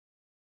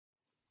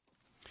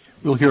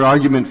We'll hear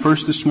argument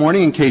first this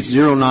morning in Case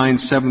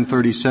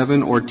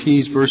 09-737,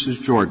 Ortiz versus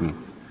Jordan.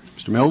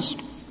 Mr. Mills.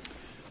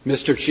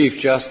 Mr. Chief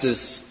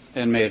Justice,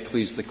 and may it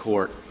please the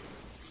Court,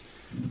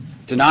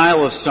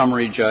 denial of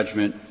summary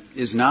judgment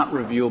is not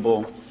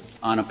reviewable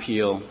on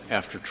appeal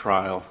after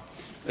trial,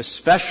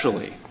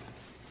 especially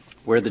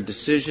where the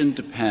decision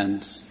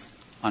depends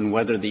on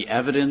whether the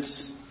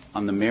evidence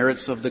on the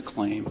merits of the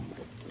claim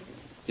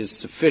is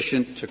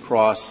sufficient to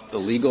cross the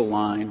legal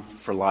line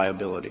for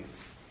liability.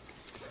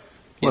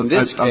 Well,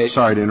 I'm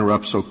sorry to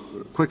interrupt so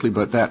quickly,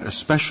 but that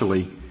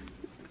especially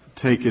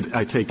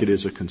I take it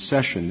as a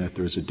concession that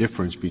there's a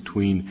difference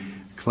between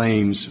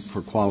claims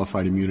for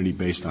qualified immunity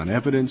based on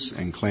evidence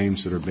and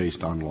claims that are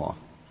based on law.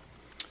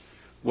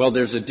 Well,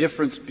 there's a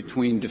difference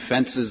between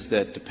defenses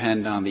that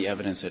depend on the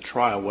evidence at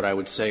trial. What I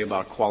would say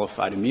about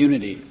qualified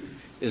immunity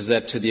is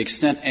that to the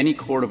extent any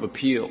court of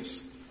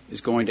appeals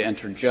is going to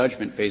enter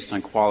judgment based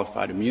on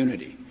qualified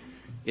immunity,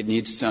 it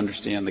needs to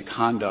understand the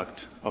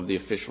conduct of the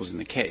officials in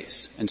the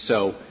case. And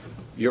so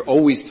you're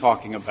always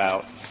talking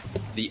about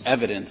the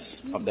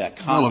evidence of that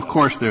conduct. Well, of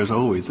course, there's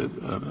always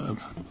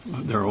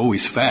there are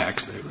always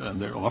facts.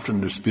 They're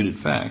often disputed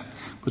facts.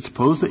 But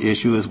suppose the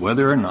issue is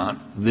whether or not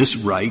this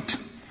right,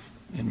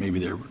 and maybe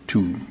there are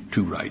two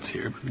rights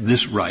here,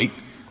 this right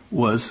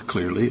was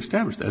clearly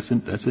established. That's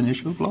an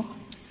issue of law.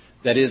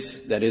 That is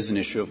an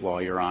issue of law,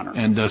 Your Honor.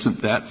 And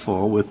doesn't that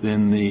fall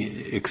within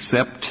the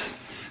except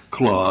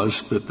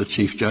clause that the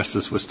Chief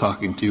Justice was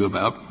talking to you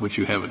about, which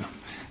you haven't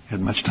had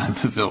much time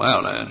to fill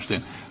out, I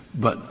understand.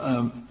 But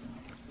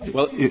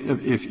well,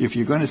 if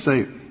you're going to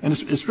say, and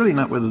it's really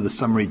not whether the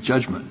summary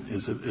judgment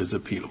is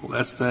appealable.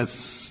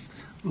 That's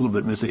a little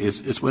bit missing.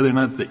 It's whether or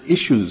not the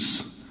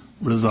issues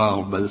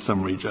resolved by the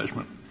summary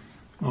judgment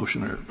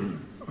motion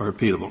are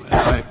appealable. As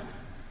I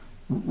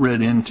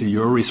read into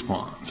your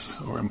response,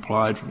 or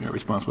implied from your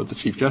response what the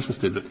Chief Justice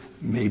did, but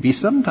maybe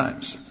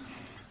sometimes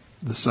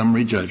the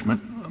summary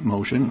judgment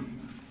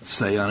motion,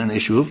 say on an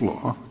issue of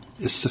law,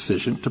 is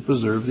sufficient to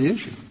preserve the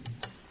issue.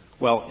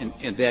 Well,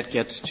 and that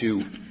gets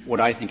to what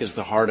I think is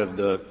the heart of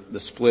the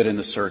split in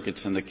the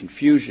circuits and the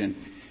confusion,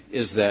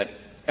 is that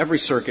every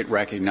circuit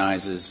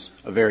recognizes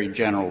a very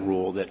general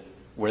rule that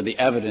where the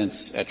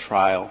evidence at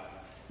trial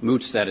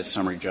moots that as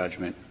summary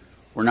judgment,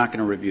 we're not going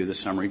to review the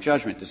summary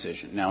judgment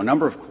decision. Now, a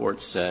number of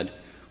courts said,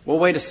 well,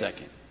 wait a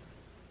second.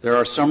 There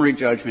are summary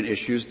judgment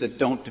issues that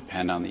don't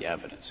depend on the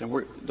evidence.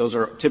 And those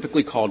are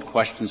typically called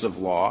questions of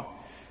law.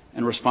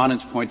 And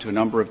respondents point to a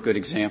number of good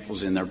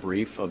examples in their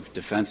brief of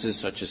defenses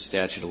such as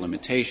statute of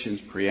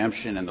limitations,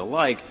 preemption, and the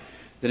like,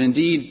 that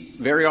indeed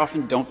very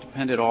often don't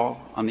depend at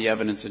all on the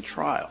evidence at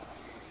trial.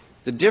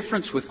 The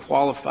difference with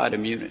qualified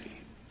immunity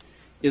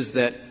is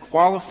that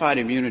qualified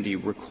immunity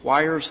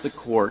requires the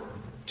court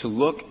to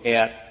look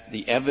at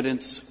the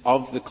evidence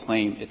of the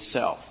claim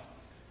itself.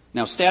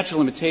 Now, statute of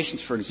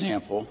limitations, for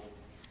example,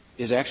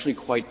 is actually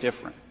quite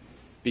different,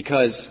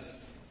 because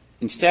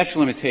in statute of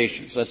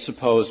limitations, let's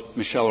suppose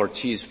Michelle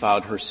Ortiz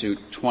filed her suit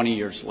 20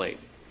 years late.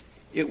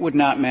 It would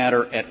not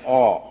matter at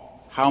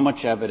all how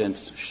much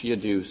evidence she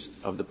adduced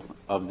of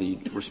the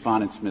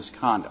respondent's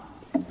misconduct.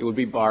 It would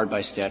be barred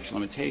by statute of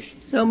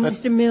limitations. So,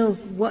 Mr. Mills,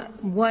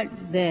 what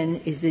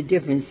then is the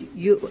difference?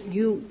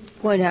 You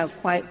point out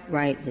quite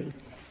rightly,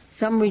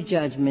 summary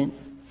judgment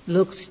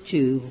looks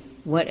to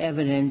what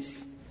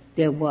evidence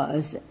there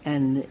was,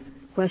 and the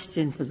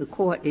question for the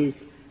court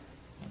is,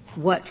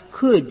 what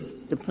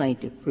could the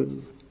plaintiff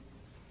prove?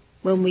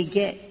 When we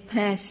get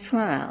past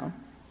trial,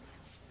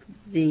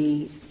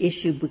 the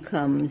issue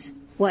becomes,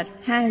 what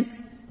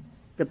has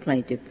the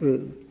plaintiff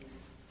proved?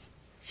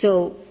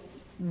 So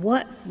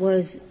what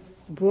was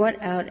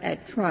brought out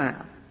at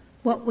trial?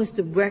 What was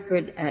the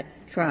record at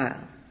trial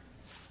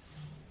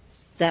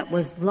that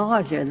was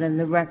larger than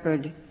the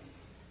record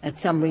at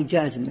summary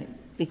judgment?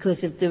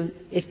 Because if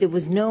there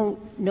was no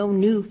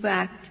new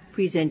fact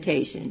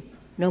presentation,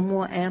 no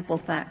more ample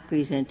fact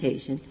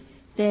presentation,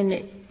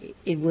 then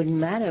it wouldn't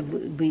matter.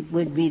 It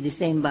would be the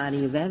same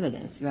body of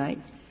evidence, right?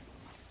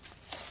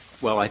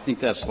 Well, I think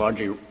that's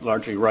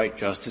largely right,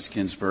 Justice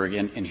Ginsburg,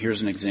 and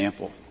here's an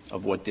example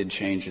of what did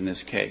change in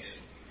this case.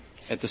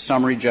 At the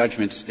summary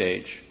judgment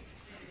stage,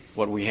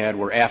 what we had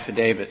were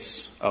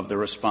affidavits of the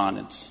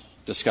respondents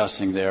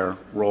discussing their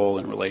role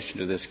in relation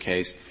to this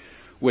case,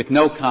 with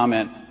no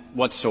comment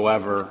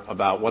whatsoever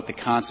about what the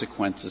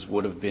consequences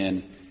would have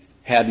been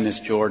had Ms.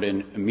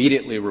 Jordan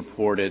immediately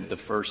reported the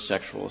first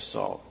sexual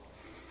assault.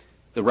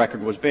 The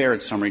record was bare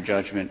at summary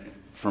judgment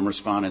from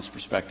respondents'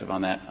 perspective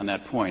on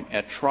that point.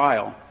 At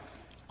trial,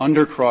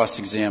 under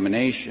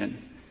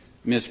cross-examination,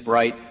 Ms.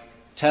 Bright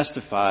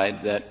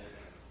testified that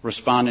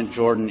Respondent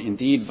Jordan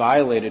indeed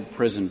violated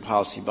prison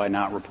policy by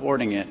not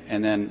reporting it,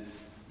 and then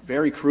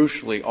very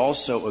crucially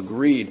also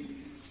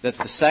agreed that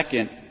the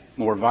second,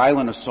 more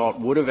violent assault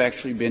would have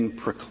actually been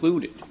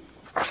precluded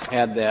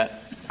had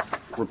that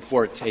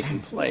report taken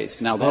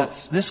place. Now,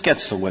 this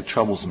gets to what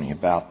troubles me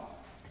about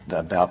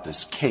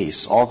this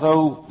case.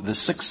 Although the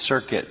Sixth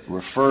Circuit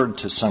referred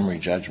to summary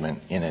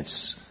judgment in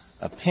its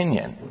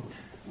opinion,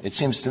 it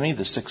seems to me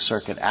the Sixth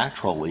Circuit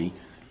actually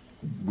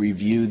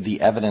reviewed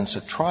the evidence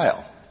at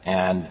trial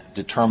and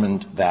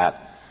determined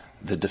that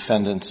the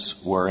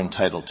defendants were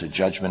entitled to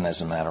judgment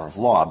as a matter of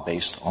law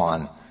based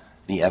on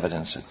the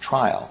evidence at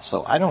trial.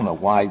 So I don't know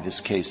why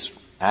this case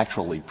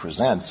actually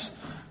presents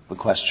the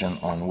question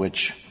on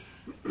which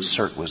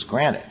cert was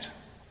granted.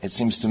 It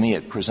seems to me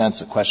it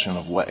presents a question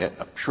of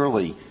a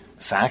purely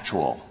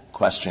factual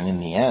question in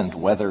the end,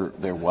 whether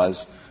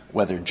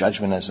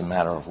judgment as a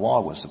matter of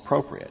law was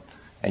appropriate.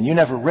 And you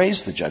never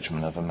raised the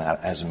judgment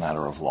as a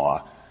matter of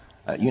law.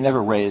 You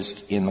never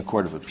raised in the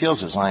Court of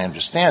Appeals, as I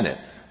understand it,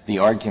 the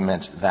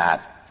argument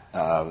that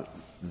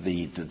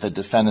the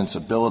defendant's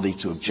ability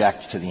to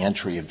object to the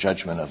entry of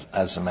judgment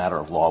as a matter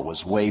of law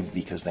was waived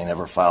because they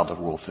never filed a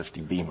Rule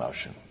 50B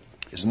motion.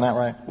 Isn't that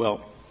right?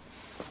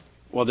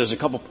 Well, there's a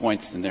couple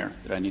points in there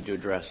that I need to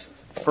address.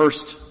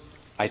 First,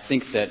 I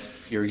think that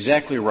you're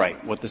exactly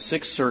right. What the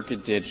Sixth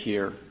Circuit did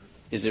here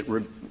is it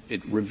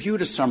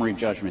reviewed a summary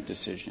judgment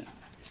decision,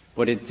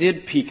 but it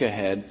did peek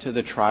ahead to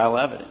the trial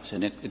evidence,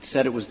 and it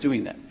said it was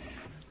doing that.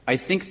 I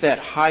think that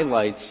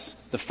highlights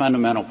the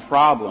fundamental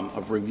problem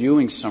of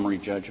reviewing summary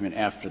judgment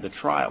after the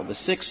trial. The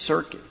Sixth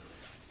Circuit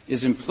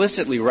is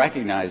implicitly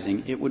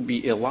recognizing it would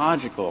be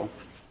illogical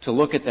to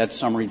look at that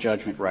summary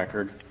judgment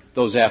record,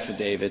 those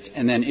affidavits,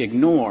 and then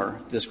ignore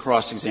this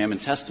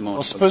cross-examined testimony.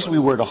 Well, suppose we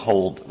were to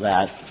hold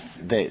that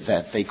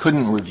they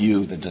couldn't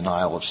review the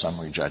denial of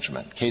summary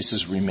judgment.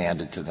 Cases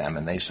remanded to them,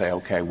 and they say,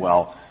 okay,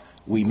 well,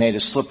 we made a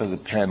slip of the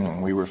pen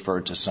when we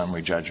referred to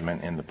summary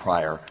judgment in the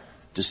prior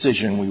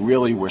decision. We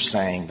really were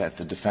saying that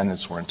the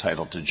defendants were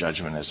entitled to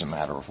judgment as a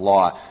matter of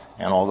law,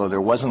 and although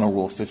there wasn't a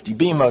Rule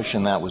 50B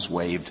motion, that was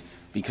waived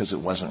because it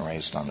wasn't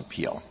raised on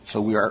appeal.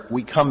 So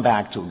we come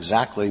back to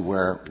exactly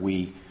where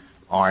we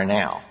are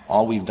now.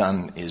 All we've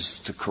done is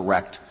to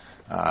correct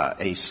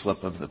a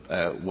slip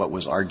of what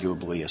was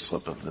arguably a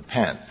slip of the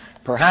pen,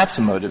 perhaps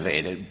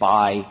motivated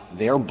by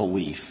their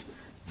belief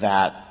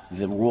that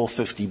the Rule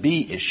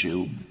 50B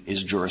issue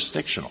is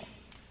jurisdictional.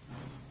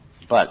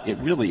 But it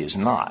really is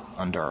not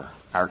under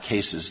our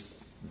cases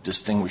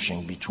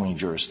distinguishing between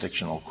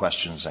jurisdictional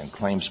questions and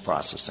claims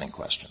processing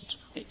questions.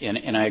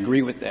 And I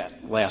agree with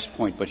that last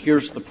point, but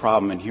here's the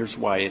problem, and here's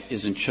why it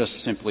isn't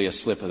just simply a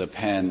slip of the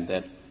pen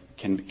that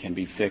can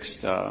be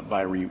fixed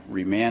by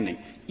remanding.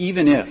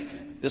 Even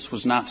if this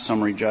was not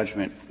summary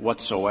judgment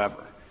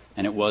whatsoever,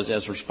 and it was,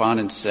 as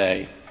respondents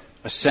say,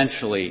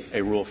 essentially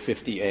a Rule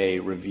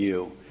 50A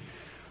review,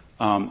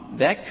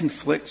 that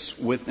conflicts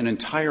with an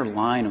entire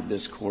line of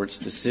this Court's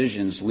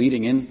decisions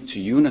leading into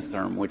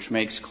Unitherm, which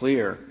makes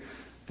clear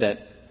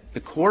that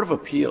the Court of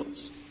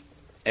Appeals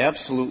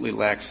absolutely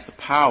lacks the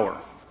power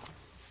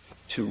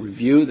to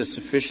review the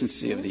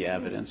sufficiency of the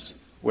evidence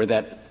where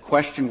that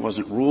question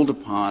wasn't ruled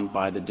upon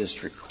by the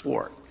district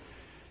court.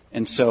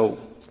 And so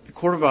the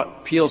Court of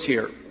Appeals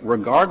here,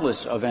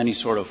 regardless of any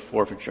sort of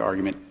forfeiture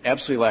argument,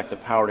 absolutely lack the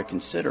power to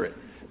consider it.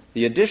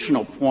 The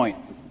additional point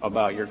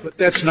about your — But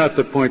that's not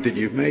the point that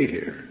you've made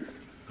here.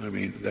 I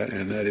mean, that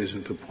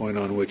isn't the point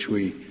on which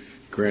we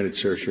granted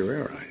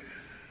certiorari.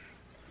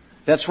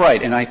 That's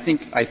right. And I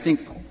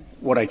think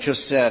what I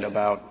just said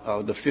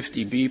about the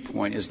 50B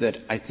point is that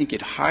I think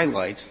it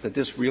highlights that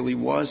this really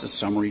was a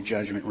summary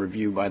judgment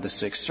review by the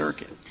Sixth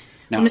Circuit.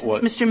 Now,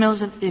 Mr.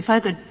 Mills, if I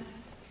could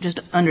just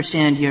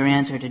understand your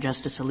answer to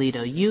Justice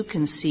Alito, you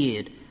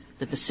concede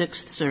that the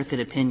Sixth Circuit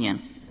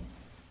opinion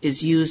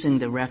is using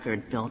the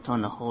record built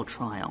on the whole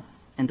trial,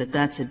 and that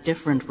that's a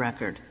different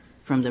record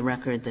from the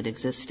record that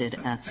existed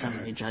at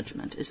summary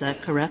judgment. Is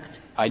that correct?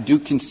 I do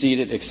concede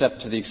it,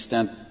 except to the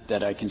extent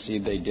that I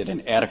concede they did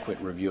an adequate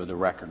review of the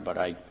record, but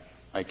I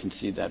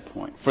concede that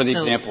point. For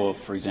example.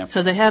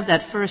 So they have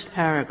that first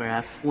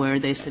paragraph where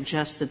they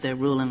suggest that they're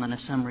ruling on a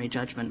summary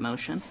judgment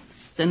motion.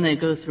 Then they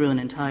go through an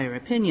entire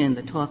opinion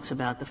that talks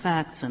about the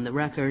facts and the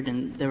record,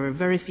 and there are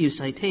very few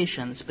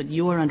citations, but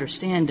your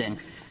understanding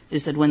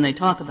is that when they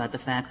talk about the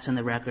facts and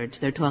the record,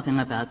 they're talking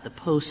about the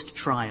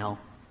post-trial,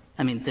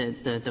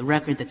 the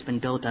record that's been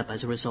built up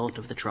as a result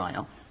of the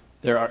trial.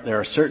 There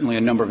are certainly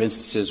a number of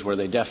instances where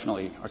they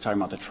definitely are talking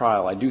about the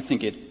trial. I do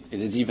think it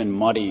is even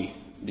muddy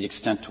the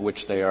extent to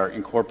which they are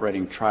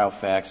incorporating trial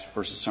facts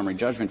versus summary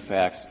judgment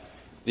facts.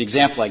 The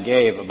example I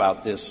gave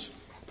about this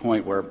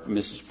point where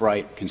Mrs.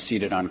 Bright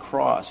conceded on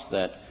cross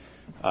that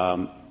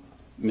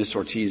Ms.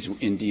 Ortiz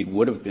indeed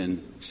would have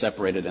been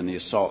separated and the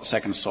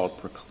second assault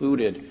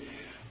precluded,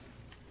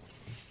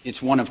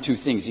 it's one of two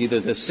things. Either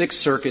the Sixth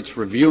Circuit's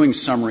reviewing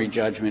summary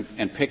judgment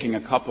and picking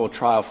a couple of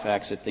trial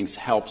facts it thinks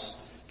helps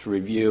to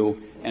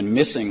review and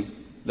missing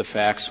the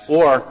facts,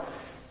 or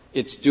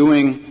it's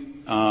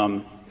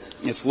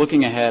it's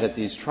looking ahead at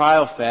these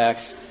trial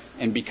facts,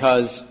 and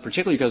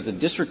particularly because the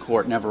district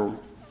court never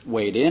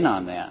weighed in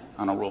on that,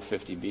 on a Rule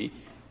 50B,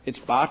 it's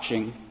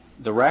botching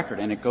the record.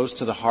 And it goes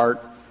to the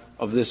heart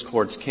of this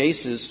Court's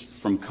cases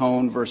from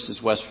Cone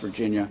versus West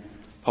Virginia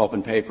Pulp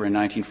and Paper in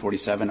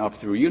 1947 up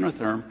through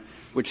Unitherm,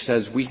 which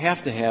says we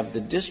have to have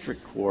the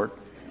district court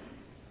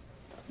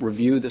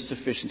review the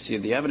sufficiency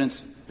of the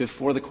evidence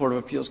before the Court of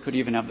Appeals could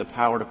even have the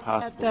power to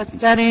possibly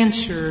That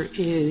answer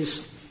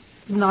is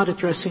not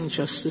addressing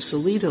Justice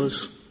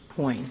Alito's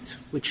point,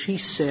 which he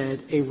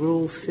said a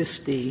Rule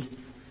 50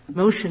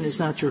 motion is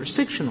not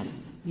jurisdictional.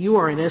 You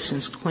are, in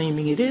essence,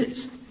 claiming it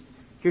is.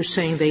 You're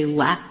saying they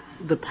lack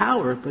the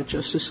power, but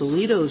Justice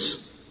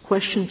Alito's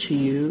question to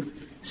you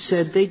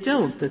said they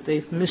don't, that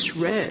they've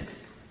misread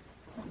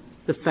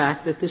the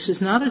fact that this is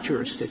not a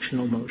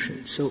jurisdictional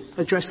motion. So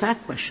address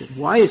that question.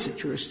 Why is it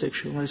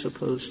jurisdictional as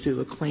opposed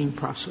to a claim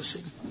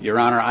processing? Your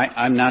Honor,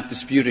 I'm not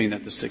disputing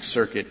that the Sixth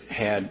Circuit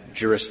had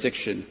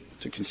jurisdiction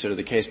to consider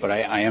the case, but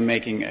I am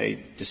making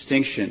a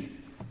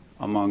distinction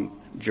among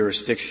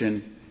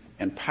jurisdiction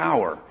and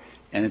power.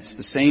 And it's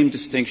the same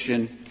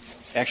distinction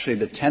actually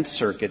the Tenth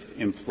Circuit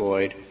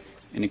employed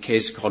in a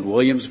case called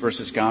Williams v.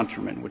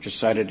 Gonterman, which is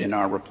cited in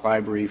our reply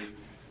brief.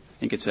 I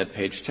think it's at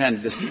page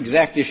 10. This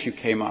exact issue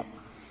came up,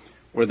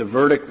 where the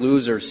verdict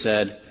loser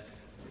said,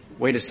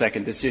 wait a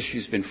second, this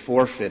issue's been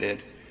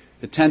forfeited.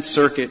 The Tenth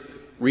Circuit,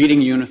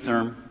 reading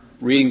Unitherm,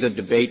 reading the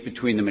debate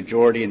between the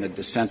majority and the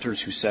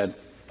dissenters who said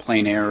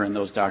plain error and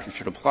those doctrines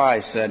should apply,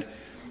 said,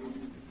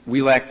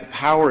 we lack the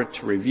power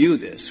to review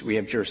this. We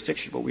have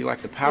jurisdiction, but we lack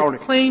the power to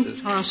claim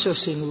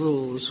processing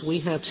rules. We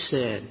have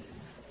said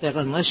that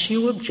unless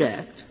you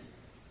object,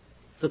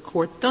 the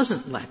Court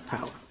doesn't lack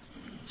power.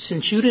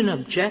 Since you didn't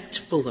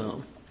object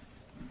below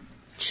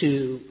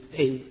to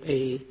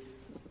a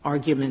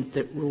argument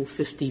that Rule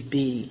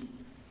 50B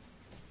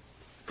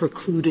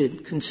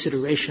precluded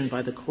consideration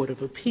by the Court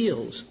of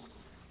Appeals,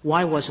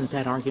 why wasn't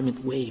that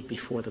argument waived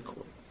before the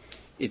Court?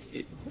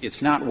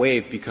 It's not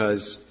waived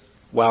because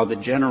while the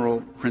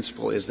general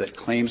principle is that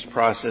claims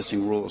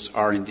processing rules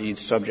are indeed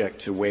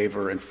subject to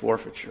waiver and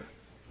forfeiture,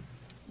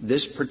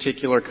 this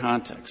particular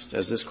context,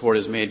 as this Court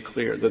has made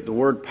clear, that the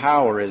word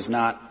power is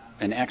not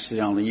an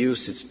accidental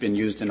use. It's been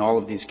used in all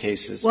of these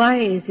cases. Why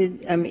is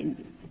it,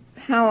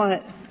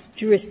 power,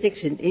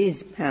 jurisdiction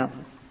is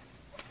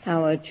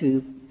power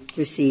to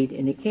proceed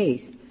in a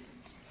case.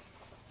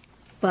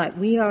 But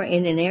we are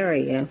in an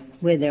area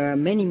where there are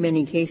many,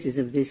 many cases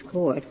of this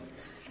Court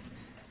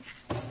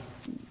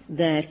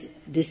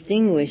that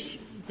distinguish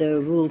the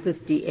Rule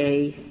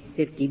 50A,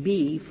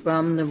 50B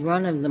from the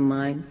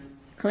run-of-the-mine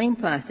claim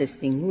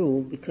processing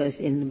rule, because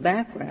in the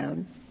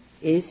background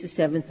is the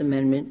Seventh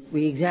Amendment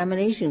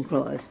reexamination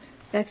clause.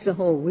 That's the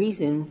whole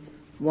reason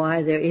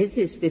why there is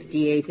this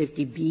 50A,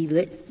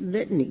 50B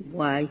litany,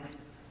 why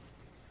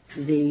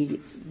the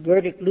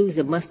verdict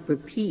loser must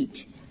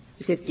repeat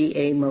the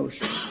 50A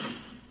motion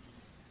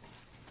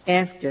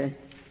after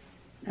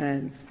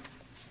the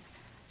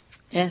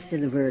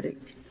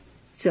verdict.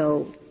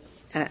 So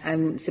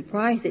I'm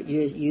surprised that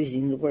you're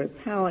using the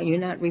word power. You're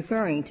not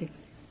referring to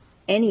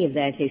any of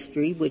that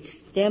history, which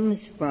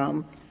stems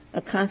from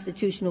a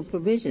constitutional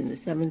provision, the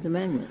Seventh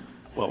Amendment.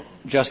 Well,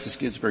 Justice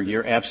Ginsburg,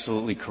 you're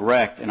absolutely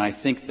correct, and I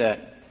think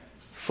that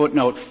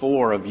footnote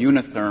 4 of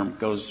Unitherm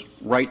goes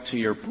right to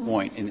your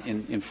point.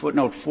 In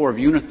footnote 4 of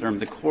Unitherm,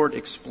 the Court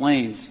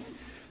explains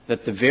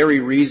that the very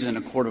reason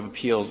a court of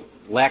appeals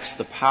lacks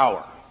the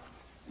power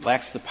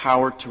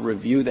to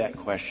review that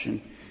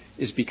question,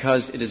 is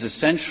because it is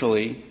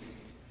essentially,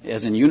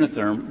 as in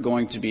Unitherm,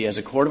 going to be, as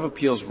a court of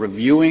appeals,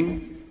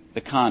 reviewing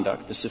the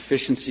conduct, the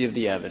sufficiency of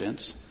the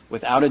evidence,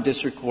 without a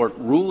district court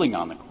ruling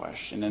on the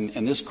question.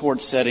 And this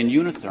Court said in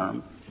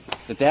Unitherm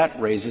that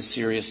raises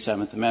serious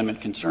Seventh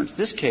Amendment concerns.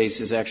 This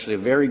case is actually a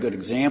very good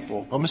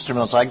example. Well, Mr.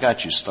 Mills, I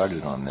got you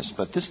started on this,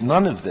 but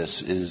none of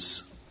this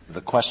is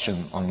the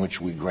question on which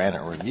we grant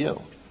a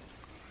review.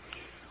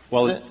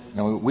 Well,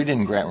 no, we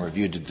didn't grant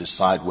review to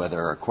decide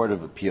whether a court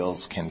of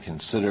appeals can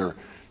consider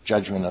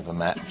judgment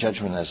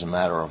as a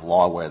matter of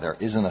law where there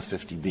isn't a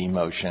 50B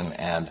motion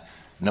and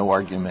no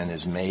argument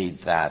is made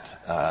that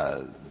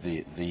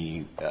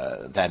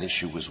that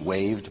issue was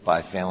waived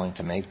by failing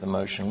to make the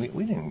motion.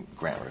 We didn't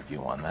grant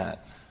review on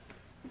that.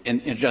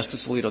 And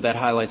Justice Alito, that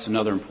highlights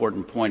another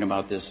important point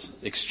about this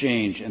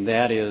exchange, and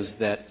that is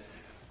that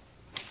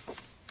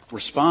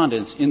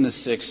respondents in the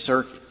Sixth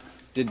Circuit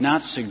did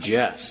not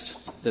suggest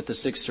that the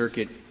Sixth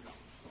Circuit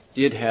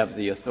did have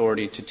the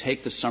authority to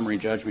take the summary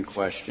judgment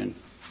question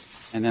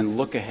and then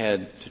look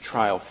ahead to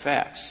trial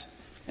facts.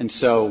 And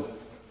so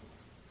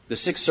the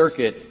Sixth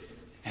Circuit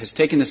has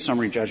taken this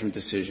summary judgment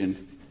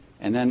decision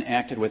and then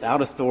acted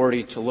without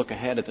authority to look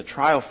ahead at the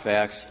trial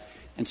facts.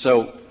 And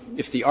so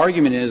if the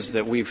argument is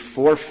that we've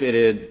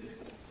forfeited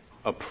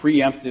a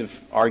preemptive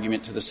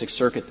argument to the Sixth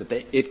Circuit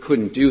that it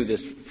couldn't do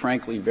this,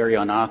 frankly, very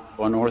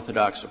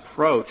unorthodox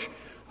approach,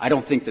 I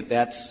don't think that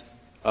that's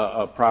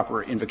a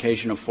proper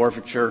invocation of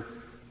forfeiture,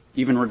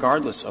 even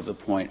regardless of the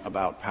point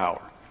about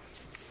power.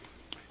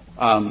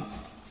 But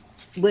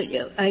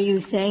are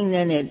you saying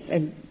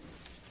then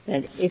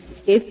that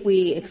if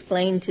we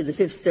explain to the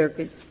Fifth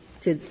Circuit,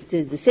 to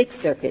the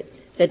Sixth Circuit,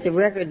 that the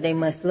record they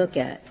must look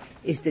at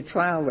is the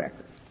trial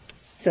record,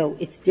 so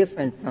it's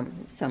different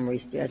from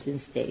summary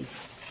judgment stage?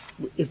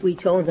 If we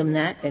told them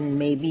that, then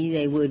maybe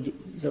they would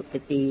look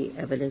at the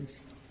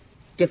evidence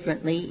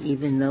differently,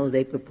 even though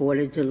they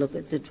purported to look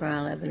at the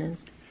trial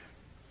evidence?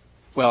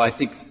 Well, I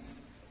think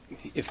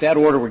if that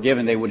order were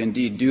given, they would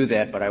indeed do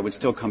that, but I would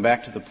still come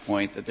back to the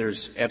point that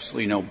there's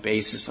absolutely no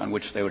basis on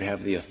which they would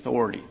have the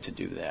authority to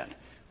do that.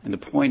 And the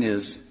point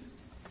is,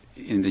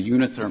 in the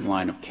Unitherm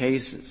line of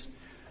cases,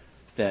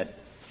 that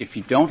if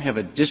you don't have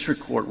a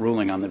district court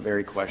ruling on the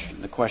very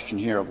question, the question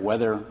here of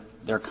whether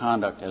their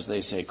conduct, as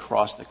they say,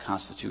 crossed the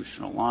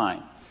constitutional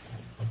line,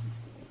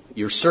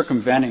 you're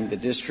circumventing the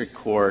district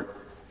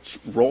court's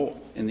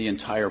role in the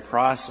entire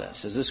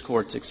process. As this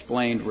Court's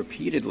explained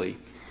repeatedly,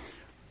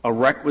 a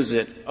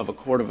requisite of a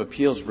court of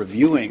appeals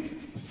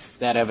reviewing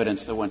that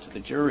evidence that went to the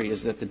jury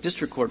is that the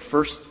district court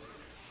first,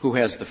 who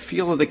has the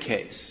feel of the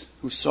case,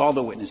 who saw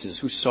the witnesses,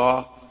 who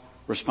saw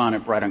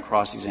Respondent Bright on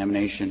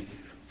cross-examination,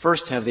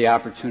 first have the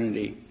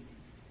opportunity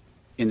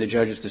in the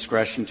judge's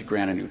discretion to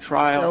grant a new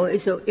trial.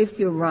 So if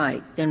you're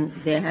right, then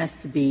there has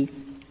to be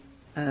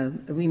a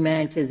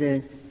remand to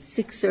the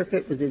Sixth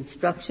Circuit with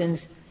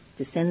instructions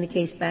to send the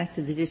case back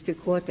to the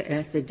district court to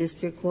ask the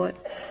district court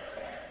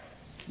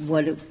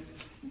whether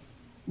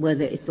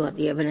it thought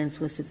the evidence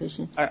was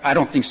sufficient? I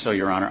don't think so,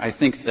 Your Honor. I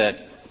think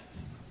that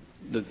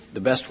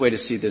the best way to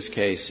see this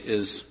case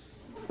is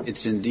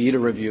it's indeed a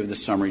review of the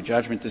summary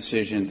judgment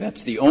decision.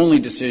 That's the only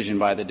decision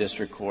by the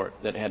district court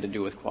that had to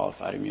do with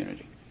qualified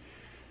immunity.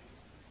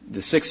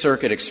 The Sixth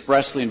Circuit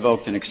expressly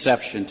invoked an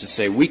exception to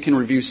say we can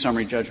review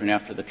summary judgment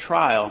after the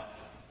trial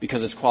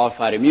because it's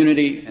qualified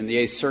immunity, and the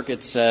Eighth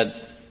Circuit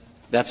said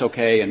that's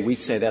okay, and we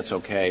say that's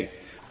okay.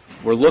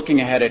 We're looking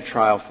ahead at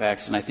trial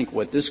facts, and I think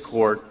what this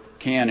Court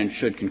can and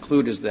should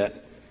conclude is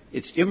that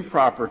it's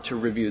improper to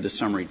review the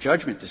summary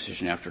judgment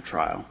decision after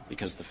trial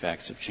because the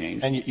facts have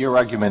changed. And your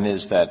argument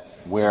is that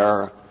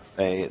where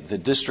the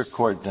district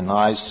court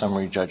denies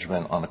summary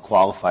judgment on a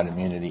qualified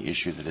immunity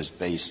issue that is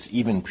based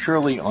even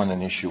purely on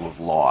an issue of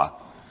law,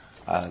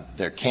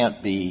 there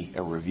can't be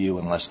a review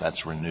unless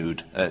that's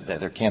renewed.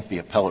 There can't be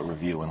appellate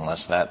review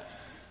unless that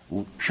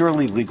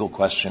purely legal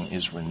question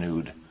is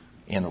renewed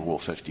in a Rule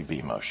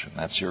 50B motion.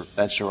 That's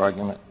your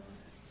argument?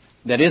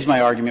 That is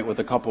my argument with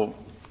a couple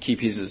key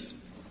pieces.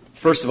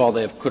 First of all,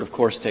 they could, of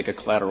course, take a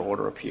collateral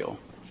order appeal.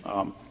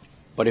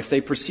 But if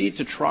they proceed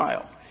to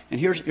trial, and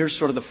here's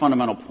sort of the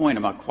fundamental point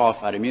about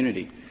qualified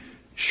immunity.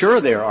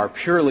 Sure, there are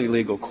purely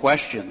legal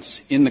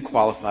questions in the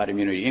qualified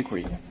immunity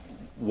inquiry.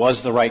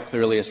 Was the right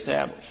clearly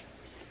established?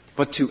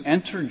 But to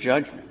enter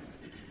judgment,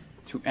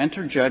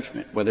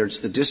 whether it's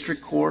the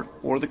district court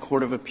or the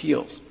court of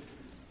appeals,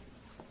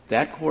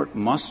 that court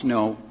must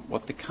know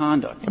what the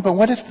conduct is. But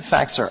what if the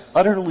facts are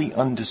utterly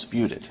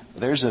undisputed?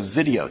 There's a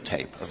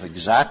videotape of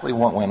exactly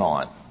what went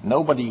on.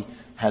 Nobody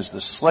has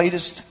the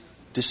slightest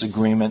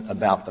disagreement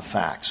about the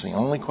facts. The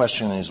only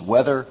question is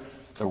whether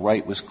the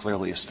right was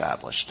clearly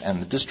established.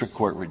 And the district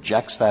court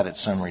rejects that at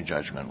summary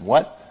judgment.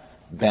 What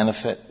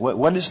benefit —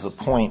 what is the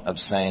point of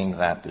saying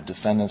that the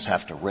defendants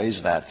have to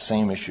raise that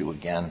same issue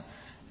again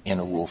in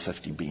a Rule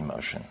 50B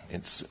motion?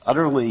 It's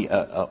utterly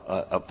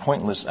a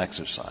pointless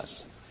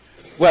exercise.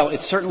 Well,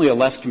 it's certainly a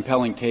less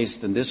compelling case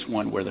than this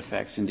one where the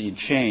facts indeed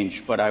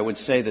change, but I would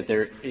say that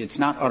it's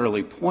not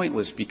utterly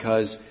pointless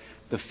because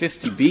the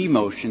 50B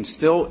motion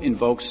still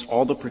invokes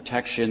all the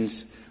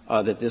protections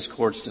that this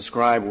Court's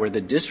described, where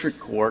the district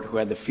court, who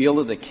had the feel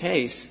of the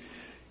case,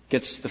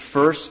 gets the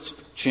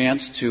first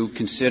chance to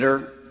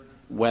consider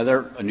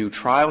whether a new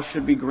trial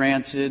should be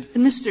granted.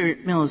 And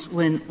Mr. Mills,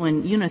 when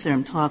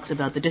Unitherm talks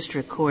about the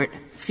district court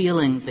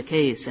feeling the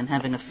case and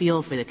having a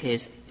feel for the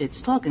case,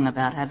 it's talking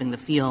about having the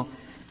feel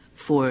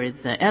for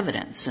the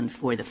evidence and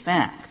for the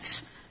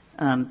facts.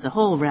 The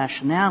whole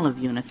rationale of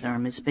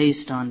Unitherm is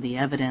based on the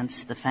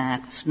evidence, the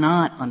facts,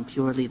 not on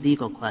purely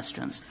legal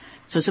questions.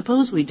 So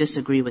suppose we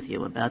disagree with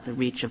you about the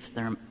reach of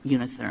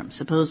Unitherm.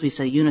 Suppose we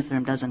say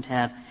Unitherm doesn't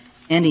have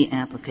any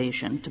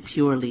application to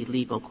purely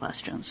legal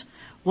questions.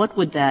 What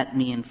would that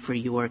mean for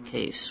your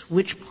case?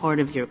 Which part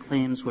of your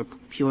claims were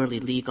purely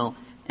legal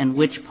and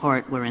which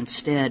part were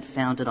instead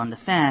founded on the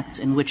facts,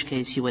 in which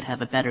case you would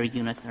have a better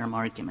Unitherm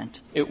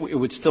argument? It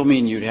would still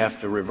mean you'd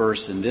have to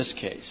reverse in this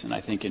case. And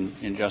I think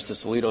in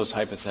Justice Alito's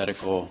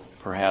hypothetical,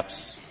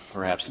 perhaps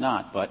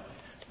not. But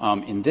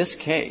in this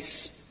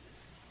case,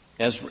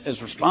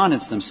 as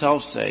Respondents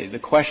themselves say, the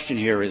question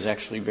here is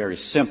actually very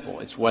simple.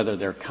 It's whether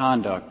their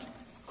conduct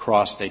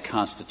crossed a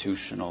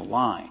constitutional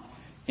line.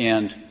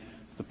 And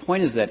the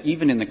point is that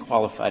even in the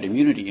qualified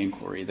immunity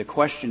inquiry, the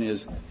question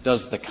is,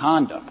 does the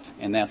conduct,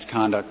 and that's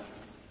conduct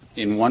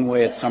in one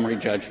way at summary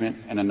judgment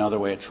and another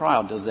way at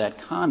trial, does that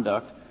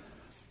conduct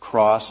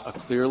cross a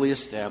clearly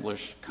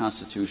established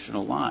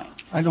constitutional line?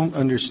 I don't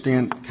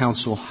understand,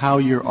 counsel, how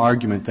your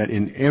argument that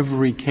in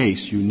every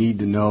case you need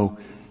to know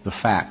the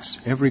facts,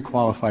 every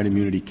qualified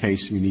immunity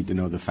case you need to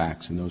know the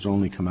facts, and those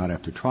only come out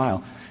after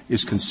trial,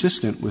 is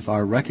consistent with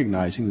our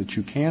recognizing that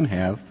you can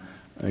have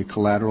a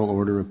collateral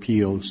order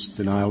appeals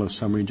denial of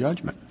summary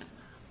judgment.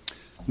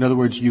 In other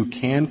words, you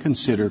can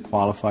consider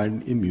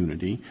qualified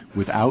immunity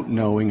without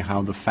knowing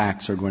how the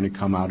facts are going to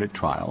come out at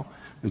trial,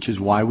 which is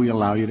why we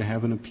allow you to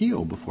have an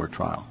appeal before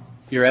trial.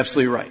 You're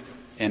absolutely right.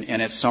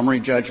 And at summary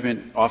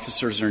judgment,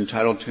 officers are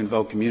entitled to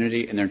invoke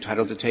immunity, and they're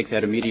entitled to take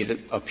that immediate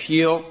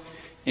appeal.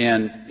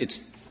 And it's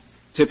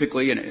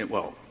typically,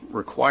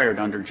 required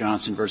under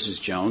Johnson versus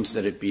Jones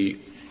that it be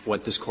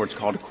what this Court's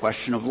called a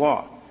question of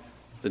law.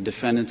 The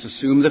defendants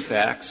assume the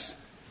facts,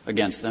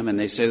 against them, and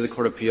they say to the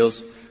Court of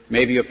Appeals,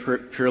 maybe a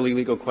purely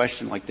legal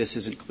question like this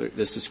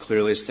is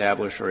clearly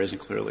established or isn't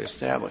clearly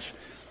established.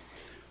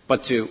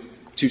 But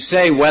to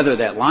say whether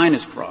that line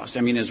is crossed,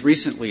 I mean, as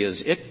recently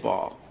as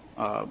Iqbal,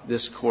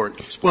 this Court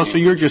explained. Well, so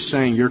you're just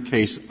saying your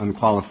case on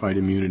qualified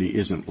immunity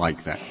isn't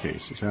like that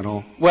case. Is that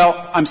all?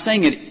 Well, I'm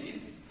saying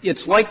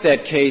it's like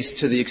that case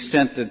to the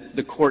extent that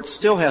the Court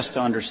still has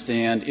to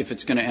understand, if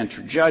it's going to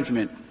enter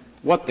judgment,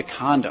 what the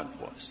conduct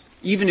was.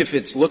 Even if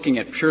it's looking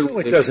at purely.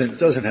 Well, it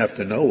doesn't have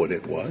to know what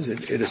it was.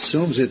 It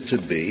assumes it to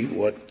be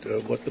what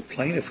the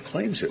plaintiff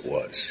claims it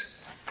was.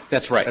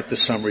 That's right. At the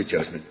summary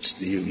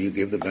judgment, you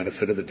give the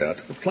benefit of the doubt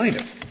to the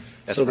plaintiff.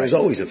 That's so right. There's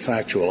always a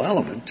factual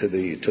element to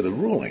the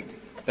ruling.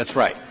 That's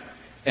right.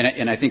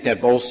 And I think that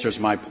bolsters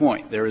my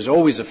point. There is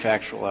always a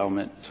factual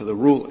element to the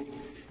ruling.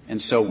 And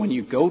so when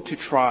you go to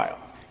trial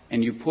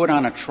and you put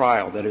on a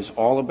trial that is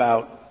all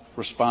about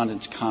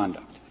respondents'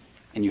 conduct,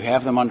 and you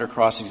have them under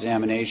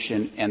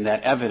cross-examination and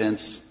that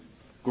evidence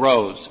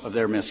grows of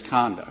their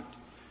misconduct,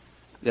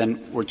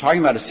 then we're talking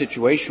about a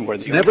situation where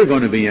it's never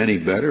going to be any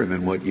better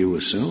than what you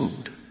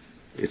assumed.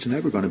 It's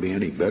never going to be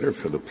any better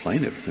for the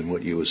plaintiff than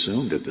what you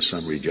assumed at the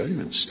summary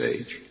judgment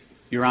stage.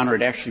 Your Honor,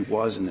 it actually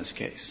was in this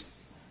case.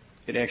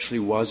 It actually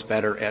was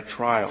better at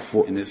trial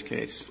in this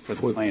case for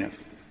the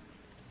plaintiff.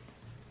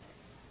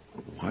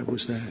 Why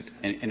was that?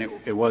 And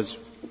it was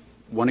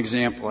one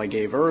example I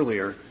gave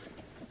earlier.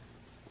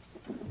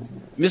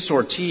 Ms.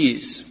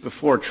 Ortiz,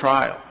 before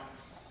trial,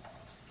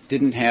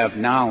 didn't have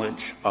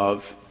knowledge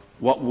of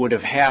what would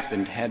have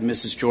happened had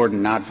Mrs.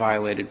 Jordan not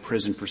violated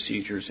prison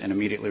procedures and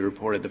immediately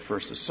reported the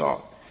first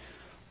assault.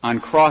 On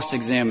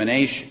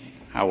cross-examination,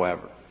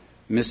 however,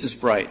 Mrs.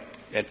 Bright,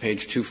 at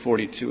page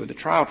 242 of the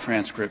trial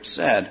transcript,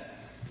 said,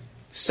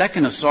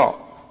 second assault,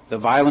 the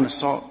violent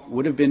assault,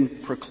 would have been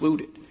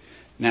precluded.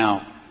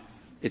 Now,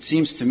 it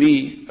seems to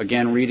me,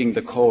 again, reading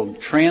the cold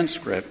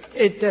transcript.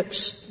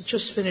 That's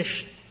just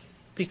finished.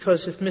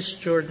 Because if Ms.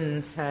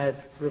 Jordan had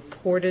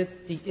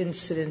reported the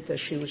incident as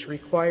she was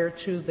required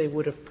to, they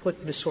would have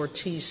put Ms.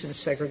 Ortiz in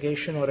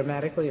segregation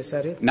automatically. Is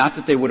that it? Not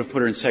that they would have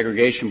put her in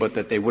segregation, but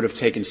that they would have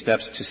taken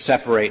steps to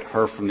separate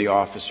her from the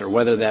officer,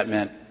 whether that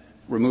meant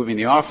removing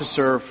the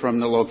officer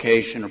from the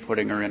location or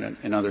putting her in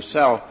another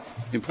cell.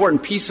 The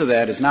important piece of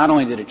that is not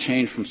only did it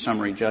change from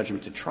summary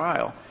judgment to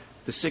trial,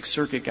 the Sixth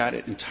Circuit got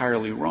it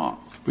entirely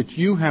wrong. But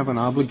you have an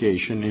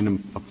obligation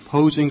in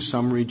opposing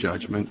summary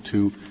judgment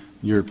to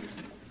your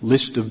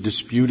list of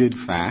disputed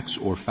facts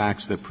or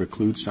facts that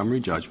preclude summary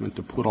judgment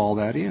to put all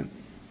that in.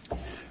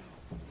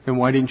 And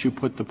why didn't you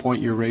put the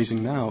point you're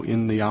raising now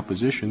in the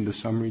opposition to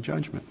summary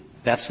judgment?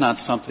 That's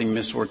not something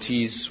Ms.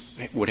 Ortiz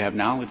would have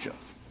knowledge of.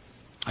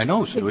 I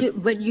know.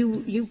 But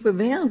you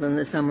prevailed on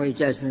the summary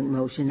judgment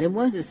motion. There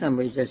was a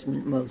summary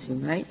judgment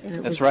motion, right? And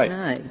it That's was right.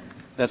 denied.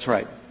 That's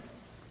right.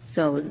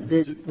 So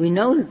we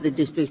know that the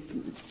district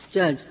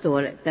judge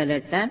thought that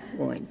at that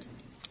point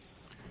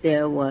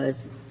there was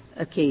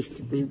a case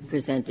to be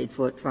presented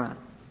for trial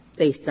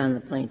based on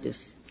the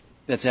plaintiff's.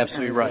 That's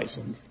absolutely right.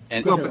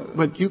 And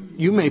but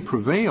you may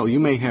prevail. You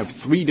may have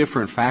three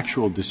different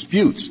factual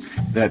disputes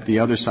that the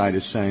other side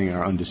is saying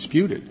are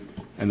undisputed.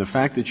 And the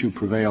fact that you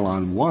prevail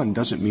on one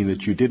doesn't mean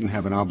that you didn't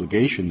have an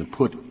obligation to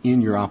put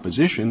in your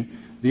opposition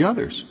the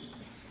others.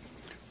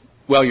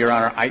 Well, Your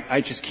Honor,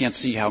 I just can't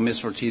see how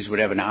Ms. Ortiz would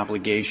have an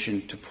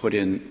obligation to put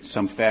in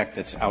some fact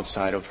that's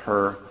outside of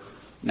her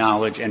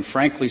knowledge, and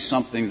frankly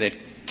something that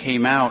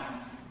came out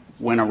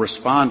when a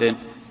respondent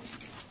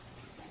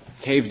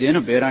caved in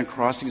a bit on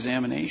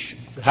cross-examination.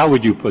 How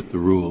would you put the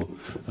rule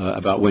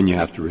about when you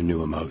have to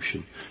renew a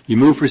motion? You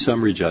move for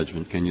summary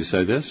judgment. Can you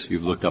say this?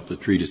 You've looked up the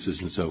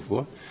treatises and so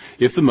forth.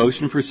 If the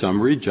motion for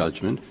summary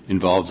judgment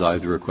involves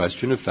either a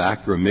question of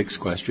fact or a mixed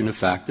question of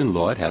fact and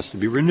law, it has to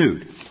be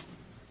renewed.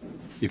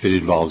 If it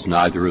involves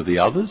neither of the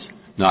others,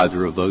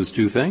 neither of those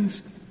two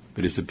things,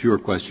 but it's a pure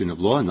question of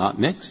law and not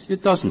mixed,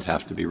 it doesn't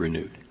have to be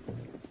renewed.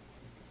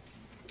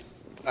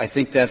 I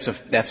think that's a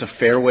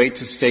fair way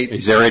to state.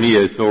 Is there any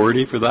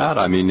authority for that?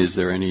 I mean, is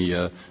there any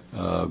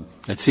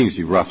that seems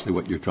to be roughly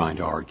what you're trying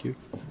to argue.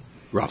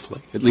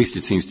 Roughly. At least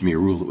it seems to me a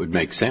rule that would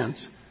make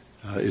sense.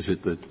 Is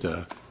it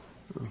that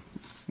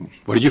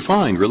what did you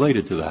find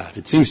related to that?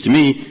 It seems to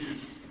me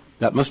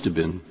that must have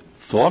been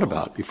thought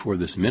about before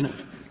this minute.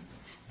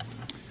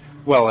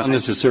 Well, not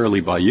necessarily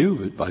by you,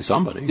 but by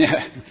somebody.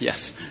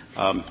 Yes,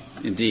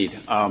 indeed.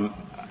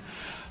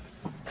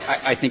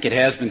 I think it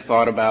has been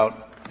thought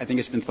about. I think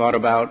it's been thought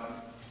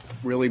about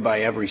really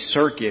by every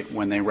circuit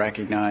when they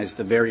recognize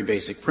the very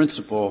basic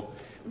principle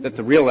that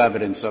the real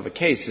evidence of a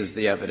case is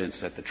the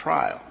evidence at the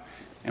trial.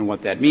 And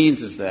what that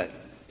means is that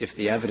if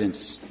the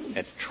evidence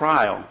at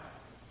trial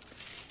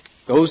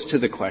goes to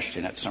the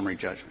question at summary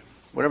judgment,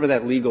 whatever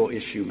that legal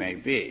issue may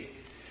be,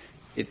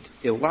 it's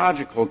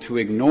illogical to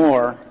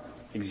ignore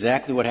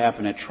exactly what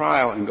happened at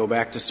trial and go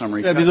back to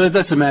summary judgment. But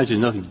let's imagine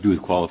nothing to do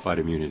with qualified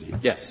immunity.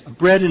 Yes. A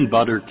bread and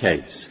butter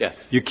case.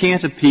 Yes. You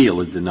can't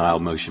appeal a denial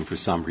motion for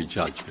summary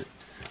judgment.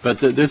 But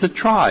there's a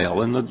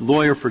trial, and the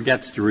lawyer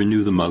forgets to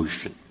renew the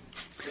motion.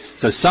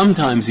 So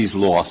sometimes he's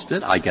lost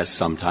it. I guess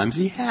sometimes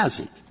he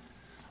hasn't.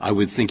 I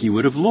would think he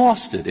would have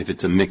lost it if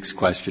it's a mixed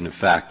question of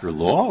fact or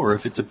law, or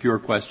if it's a pure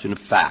question of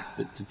fact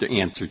that the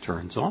answer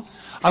turns on.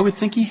 I would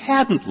think he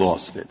hadn't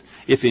lost it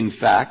if, in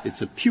fact,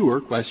 it's a pure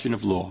question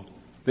of law.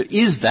 But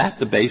is that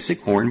the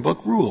basic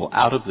Hornbook rule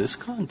out of this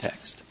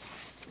context?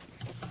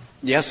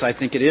 Yes, I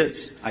think it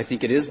is. I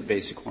think it is the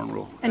basic Horn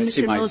rule. And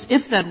Mr. Mills,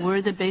 if that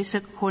were the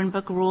basic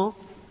Hornbook rule,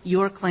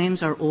 your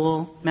claims are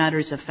all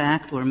matters of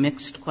fact or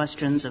mixed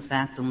questions of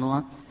fact and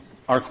law?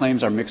 Our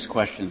claims are mixed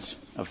questions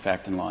of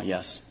fact and law,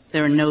 yes.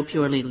 There are no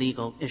purely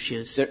legal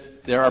issues.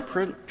 There are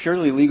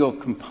purely legal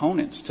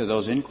components to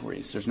those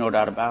inquiries. There's no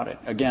doubt about it.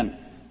 Again,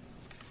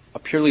 a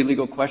purely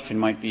legal question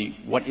might be,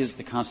 what is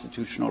the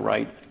constitutional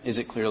right? Is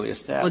it clearly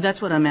established? Well,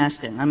 that's what I'm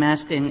asking. I'm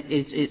asking,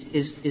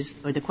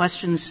 are the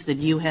questions that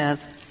you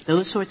have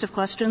those sorts of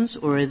questions,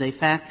 or are they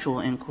factual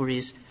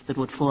inquiries that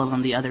would fall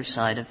on the other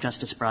side of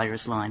Justice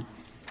Breyer's line?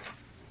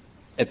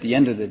 At the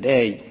end of the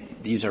day,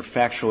 these are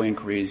factual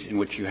inquiries in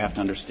which you have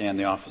to understand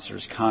the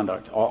officer's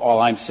conduct. All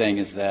I'm saying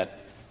is that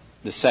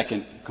the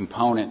second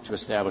component to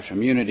establish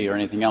immunity or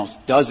anything else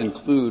does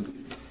include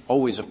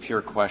always a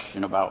pure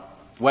question about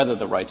whether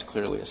the right's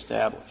clearly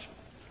established.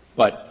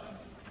 But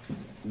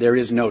there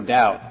is no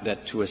doubt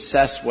that to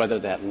assess whether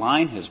that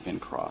line has been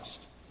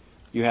crossed,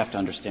 you have to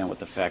understand what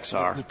the facts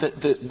are.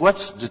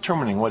 What's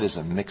determining what is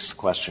a mixed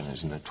question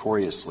is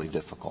notoriously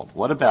difficult.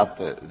 What about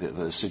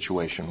the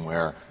situation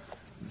where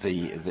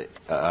the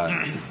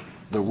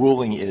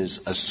ruling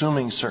is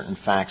assuming certain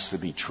facts to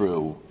be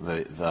true,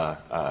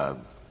 the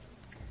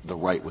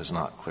right was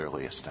not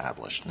clearly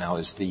established? Now,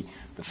 is the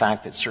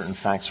fact that certain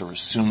facts are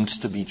assumed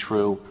to be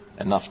true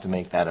enough to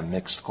make that a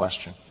mixed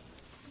question?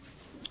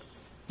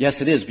 Yes,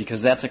 it is,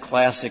 because that's a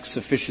classic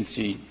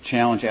sufficiency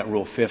challenge at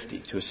Rule 50,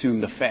 to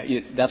assume the fact.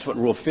 That's what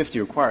Rule 50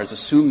 requires,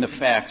 assume the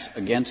facts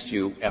against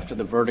you after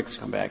the verdicts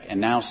come back,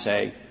 and now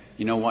say,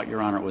 you know what,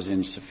 Your Honor, it was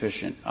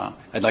insufficient.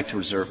 I'd like to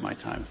reserve my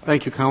time.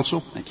 Thank you,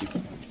 counsel. Thank you.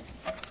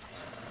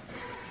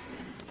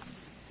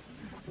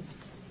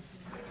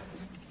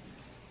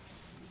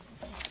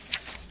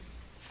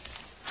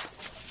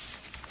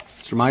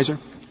 Mr. Miser.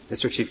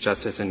 Mr. Chief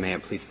Justice, and may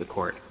it please the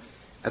Court.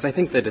 As I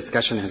think the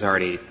discussion has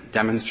already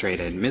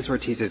demonstrated, Ms.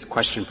 Ortiz's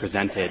question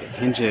presented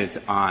hinges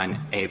on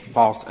a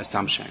false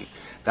assumption.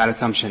 That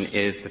assumption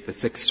is that the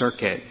Sixth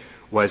Circuit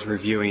was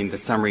reviewing the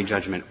summary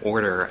judgment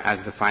order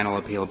as the final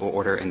appealable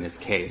order in this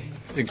case.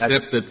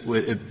 Except that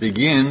it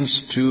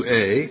begins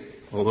 2A,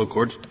 although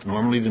courts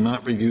normally do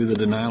not review the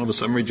denial of a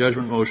summary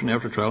judgment motion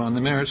after trial on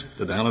the merits,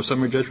 the denial of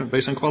summary judgment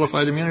based on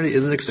qualified immunity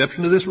is an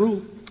exception to this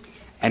rule.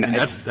 And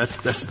that's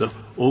the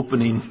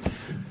opening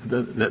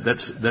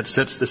that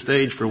sets the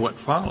stage for what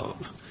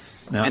follows.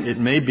 Now, it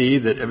may be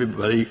that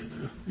everybody,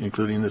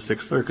 including the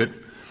Sixth Circuit,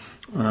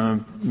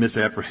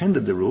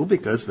 misapprehended the rule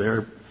because there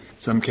are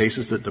some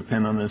cases that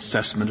depend on an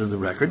assessment of the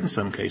record and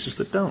some cases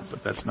that don't.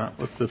 But that's not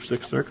what the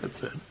Sixth Circuit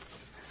said.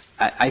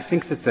 I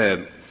think that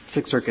the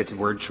Sixth Circuit's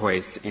word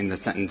choice in the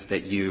sentence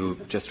that you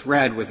just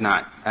read was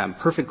not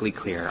perfectly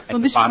clear. Well,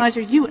 Mr.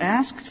 Miser, you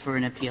asked for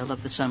an appeal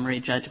of the summary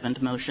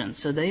judgment motion,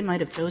 so they might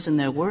have chosen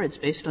their words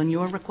based on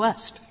your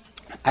request.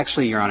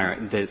 Actually, Your Honor,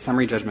 the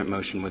summary judgment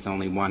motion was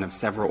only one of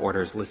several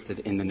orders listed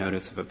in the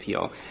notice of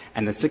appeal,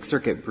 and the Sixth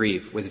Circuit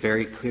brief was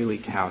very clearly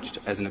couched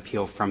as an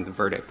appeal from the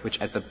verdict, which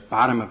at the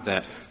bottom of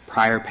the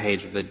prior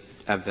page of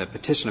the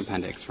petition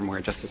appendix from where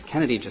Justice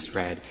Kennedy just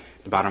read,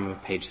 the bottom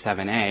of page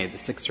 7A, the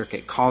Sixth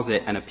Circuit calls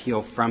it an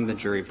appeal from the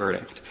jury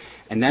verdict.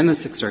 And then the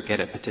Sixth Circuit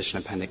at Petition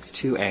Appendix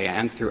 2A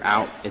and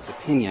throughout its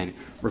opinion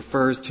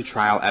refers to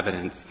trial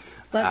evidence.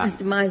 But,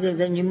 Mr. Miser,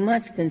 then you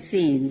must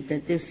concede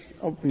that this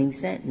opening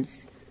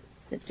sentence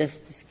that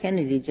Justice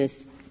Kennedy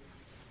just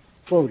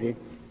quoted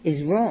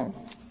is wrong.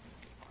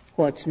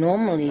 Courts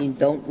normally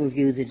don't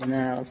review the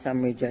denial of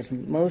summary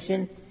judgment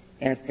motion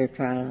after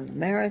trial on the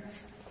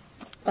merits,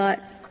 but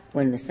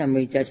when the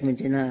summary judgment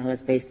denial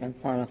is based on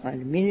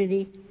qualified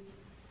immunity,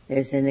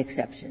 there's an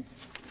exception.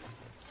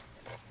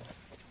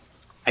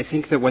 I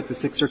think that what the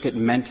Sixth Circuit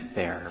meant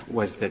there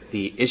was that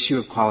the issue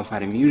of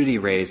qualified immunity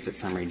raised at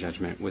summary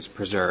judgment was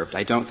preserved.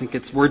 I don't think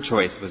its word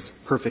choice was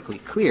perfectly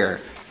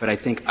clear, but I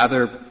think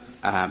other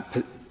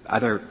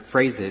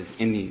phrases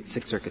in the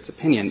Sixth Circuit's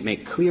opinion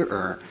make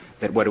clearer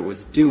that what it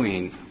was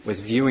doing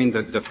was viewing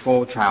the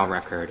full trial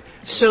record.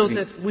 So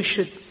that we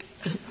should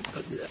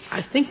 –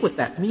 I think what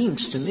that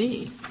means to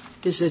me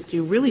is that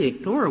you really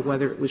ignore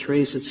whether it was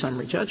raised at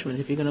summary judgment.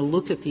 If you're going to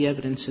look at the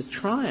evidence at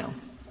trial,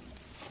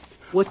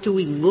 what do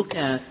we look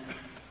at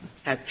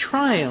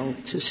trial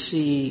to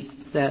see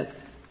that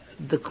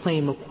the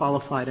claim of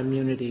qualified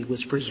immunity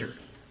was preserved?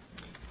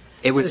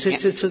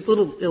 It's a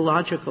little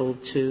illogical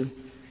to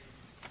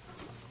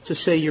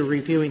say you're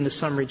reviewing the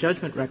summary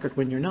judgment record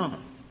when you're not.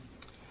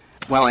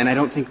 Well, and I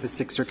don't think the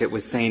Sixth Circuit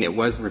was saying it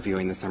was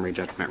reviewing the summary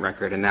judgment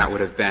record, and that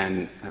would have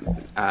been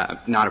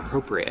not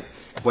appropriate.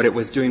 What it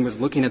was doing was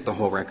looking at the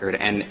whole record,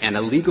 and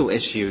a legal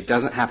issue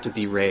doesn't have to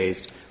be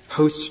raised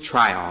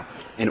post-trial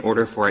in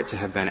order for it to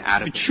have been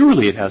adequate. But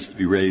surely it has to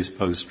be raised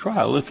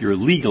post-trial if your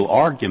legal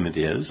argument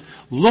is,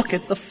 look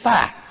at the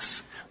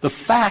facts. The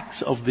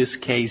facts of this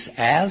case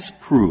as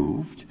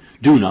proved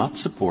do not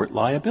support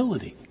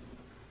liability.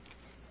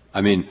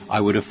 I mean,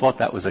 I would have thought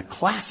that was a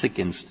classic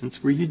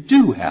instance where you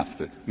do have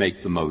to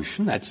make the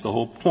motion. That's the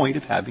whole point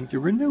of having to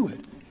renew it.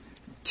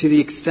 To the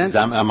extent —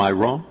 am I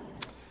wrong?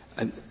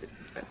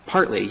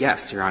 Partly,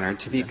 yes, Your Honor.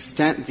 To the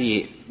extent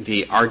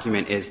the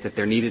argument is that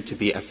there needed to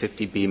be a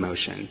 50B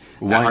motion.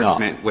 Why that not?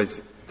 Argument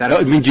was that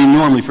I mean, do you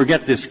normally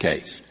forget this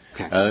case?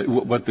 Okay.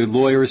 What the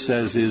lawyer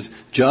says is,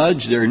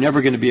 Judge, they're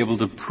never going to be able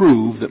to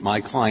prove that my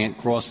client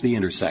crossed the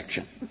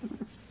intersection.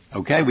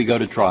 Okay, we go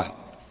to trial.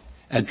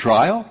 At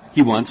trial,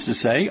 he wants to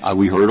say,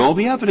 we heard all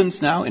the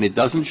evidence now, and it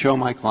doesn't show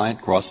my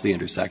client crossed the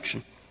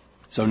intersection.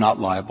 So not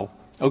liable.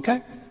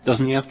 Okay?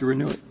 Doesn't he have to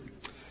renew it?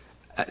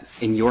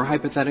 In your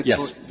hypothetical?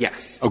 Yes.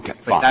 Yes. Okay,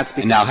 but fine. That's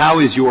and now how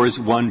is yours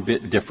one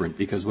bit different?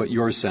 Because what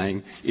you're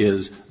saying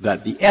is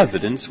that the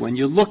evidence, when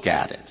you look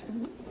at it,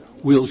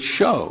 will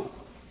show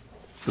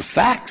the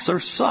facts are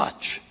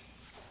such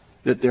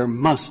that there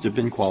must have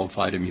been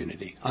qualified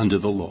immunity under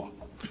the law.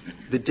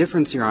 The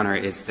difference, Your Honor,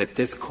 is that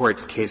this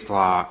Court's case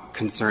law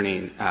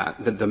concerning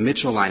the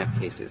Mitchell line of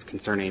cases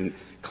concerning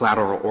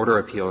collateral order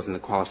appeals in the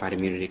qualified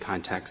immunity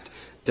context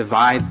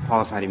divides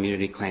qualified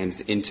immunity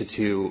claims into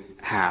two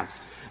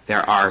halves.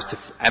 There are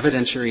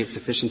evidentiary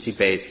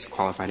sufficiency-based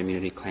qualified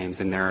immunity claims,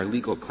 and there are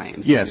legal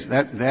claims. Yes,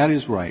 that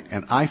is right.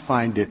 And I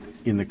find it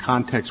in the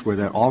context where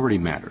that already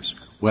matters,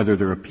 whether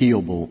they're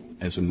appealable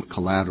as a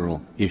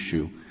collateral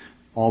issue,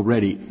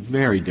 already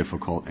very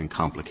difficult and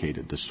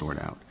complicated to sort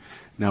out.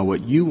 Now,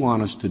 what you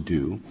want us to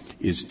do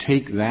is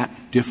take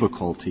that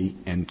difficulty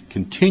and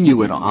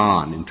continue it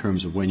on in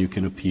terms of when you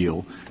can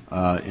appeal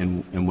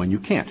and when you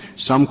can't.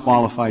 Some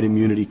qualified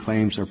immunity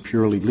claims are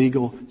purely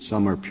legal,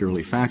 some are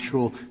purely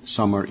factual,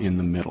 some are in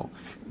the middle.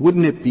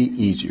 Wouldn't it be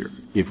easier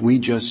if we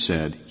just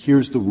said,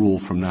 here's the rule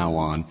from now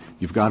on,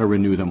 you've got to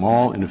renew them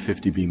all in a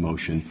 50B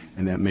motion,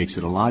 and that makes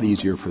it a lot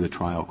easier for the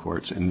trial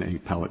courts and the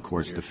appellate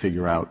courts to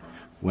figure out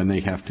when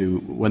they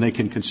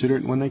can consider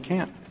it and when they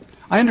can't?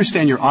 I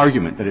understand your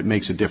argument that it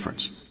makes a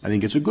difference. I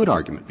think it's a good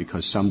argument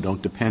because some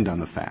don't depend on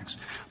the facts.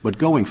 But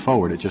going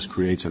forward, it just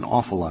creates an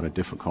awful lot of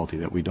difficulty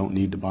that we don't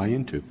need to buy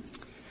into.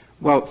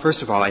 Well,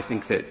 first of all, I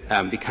think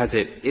that because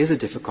it is a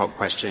difficult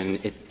question,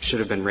 it should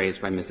have been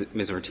raised by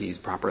Ms. Ortiz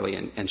properly,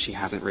 and she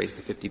hasn't raised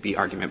the 50B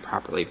argument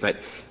properly. But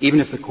even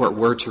if the Court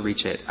were to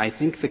reach it, I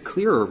think the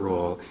clearer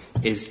rule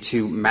is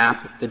to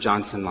map the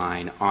Johnson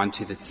line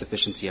onto the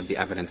sufficiency of the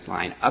evidence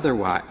line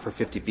otherwise for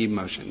 50B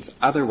motions.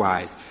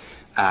 Otherwise,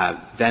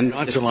 then the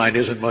Johnson line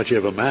isn't much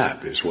of a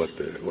map, is what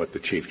the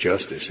Chief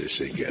Justice is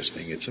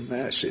suggesting. It's a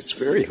mess. It's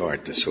very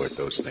hard to sort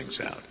those things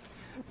out.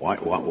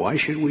 Why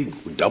should we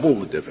double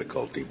the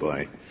difficulty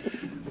by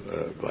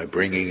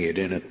bringing it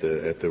in at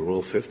the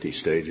Rule 50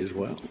 stage as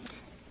well?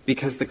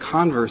 Because the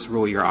converse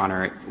rule, Your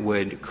Honor,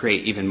 would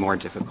create even more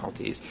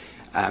difficulties.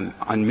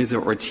 On Ms.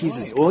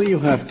 Ortiz's — all you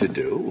have to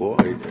do,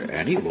 or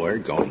any lawyer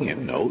going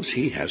in knows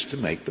he has to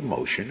make the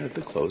motion at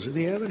the close of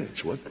the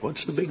evidence.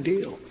 What's the big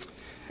deal?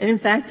 And in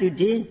fact, you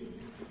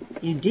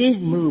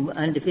did move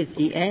under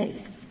 50A.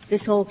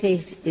 This whole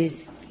case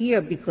is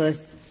here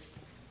because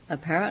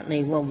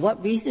apparently, well,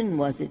 what reason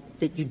was it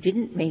that you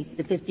didn't make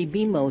the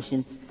 50B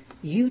motion?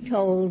 You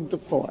told the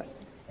Court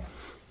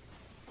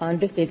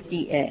under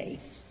 50A,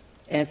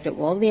 after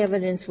all the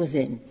evidence was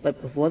in,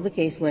 but before the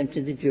case went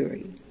to the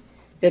jury,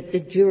 that the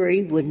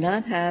jury would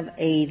not have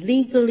a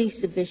legally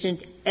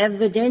sufficient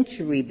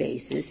evidentiary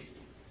basis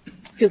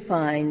to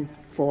find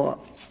for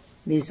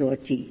Ms.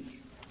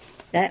 Ortiz.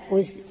 That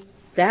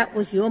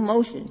was your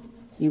motion.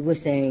 You were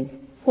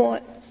saying,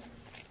 Court,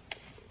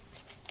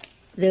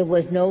 there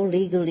was no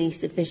legally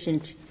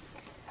sufficient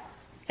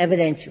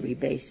evidentiary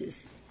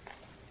basis.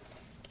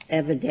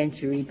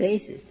 Evidentiary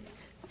basis.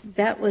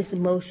 That was the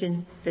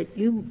motion that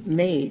you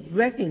made,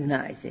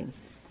 recognizing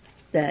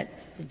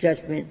that the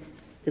judgment,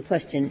 the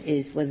question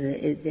is whether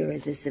there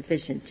is a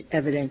sufficient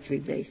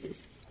evidentiary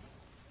basis.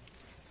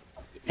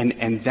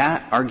 And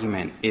that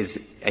argument is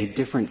a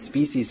different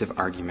species of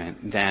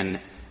argument than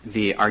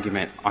the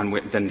argument on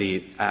which — than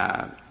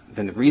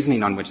the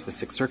reasoning on which the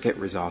Sixth Circuit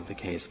resolved the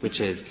case, which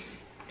is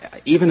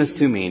even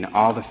assuming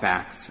all the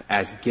facts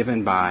as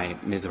given by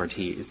Ms.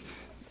 Ortiz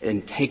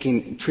and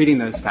treating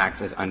those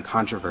facts as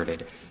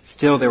uncontroverted,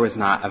 still there was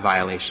not a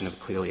violation of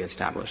clearly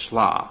established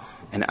law.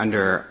 And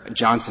under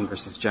Johnson v.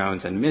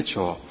 Jones and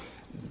Mitchell,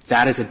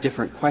 that is a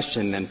different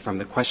question than from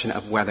the question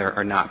of whether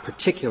or not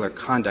particular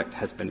conduct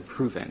has been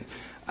proven.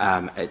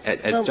 But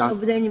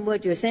then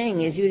what you're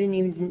saying is you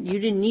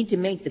didn't need to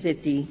make the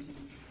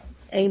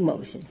 50A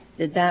motion,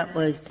 that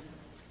was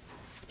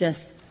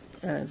just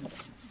an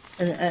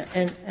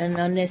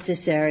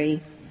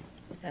unnecessary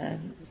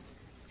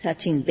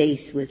touching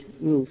base with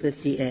Rule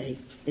 50A.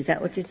 Is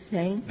that what you're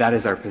saying? That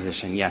is our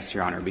position, yes,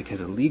 Your Honor, because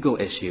a legal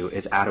issue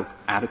is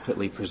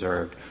adequately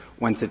preserved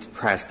once it's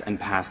pressed and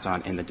passed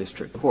on in the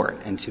district court.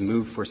 And to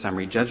move for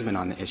summary judgment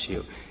on the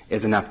issue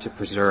is enough to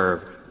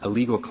preserve a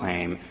legal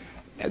claim,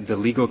 the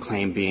legal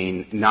claim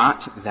being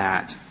not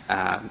that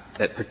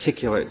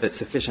that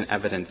sufficient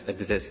evidence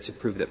exists to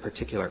prove that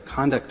particular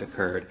conduct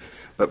occurred,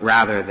 but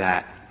rather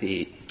that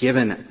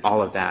given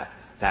all of that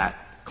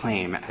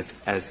claim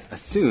as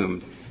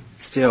assumed,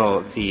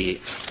 still the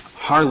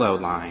Harlow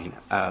line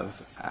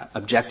of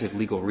objective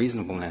legal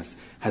reasonableness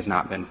has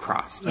not been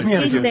crossed. Let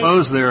me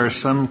suppose there are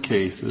some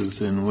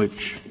cases in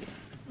which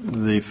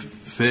the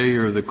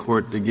failure of the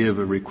court to give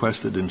a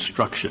requested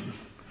instruction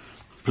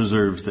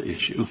preserves the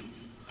issue.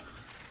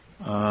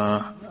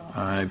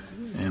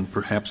 And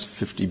perhaps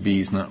 50B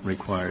is not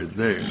required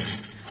there.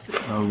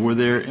 Were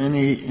there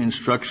any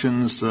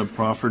instructions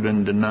proffered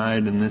and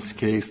denied in this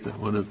case that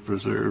would have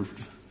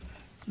preserved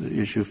the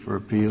issue for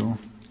appeal?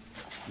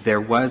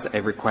 There was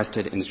a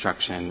requested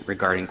instruction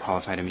regarding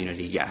qualified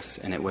immunity, yes,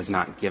 and it was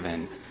not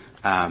given.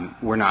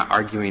 We're not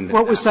arguing that.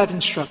 What was that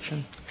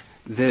instruction?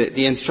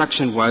 The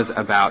instruction was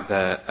about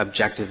the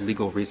objective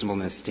legal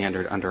reasonableness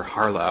standard under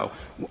Harlow.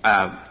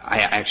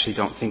 I actually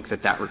don't think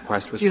that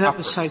request was proper. Do you have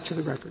a cite to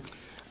the record?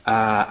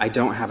 I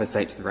don't have a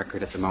cite to the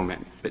record at the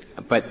moment.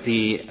 But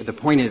the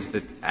point is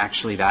that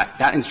actually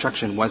that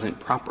instruction wasn't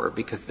proper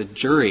because the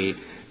jury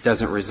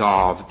doesn't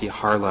resolve the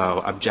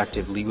Harlow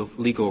objective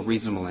legal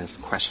reasonableness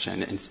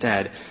question.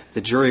 Instead,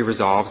 the jury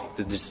resolves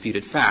the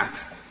disputed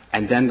facts,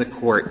 and then the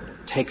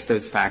court takes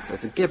those facts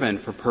as a given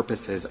for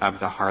purposes of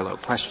the Harlow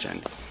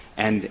question.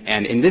 And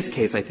in this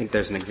case, I think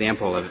there's an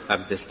example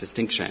of this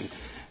distinction.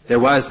 There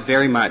was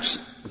very much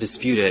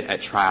disputed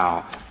at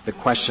trial the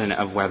question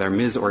of whether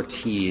Ms.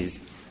 Ortiz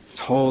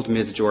told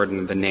Ms.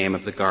 Jordan the name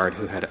of the guard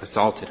who had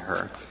assaulted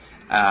her.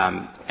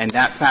 And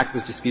that fact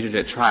was disputed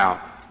at trial.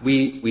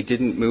 We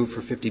didn't move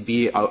for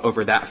 50B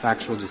over that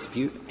factual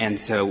dispute, and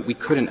so we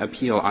couldn't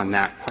appeal on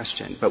that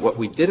question. But what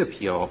we did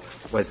appeal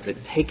was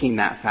that taking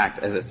that fact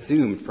as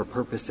assumed for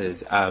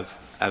purposes of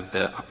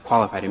the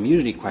qualified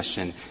immunity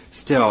question,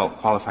 still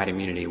qualified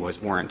immunity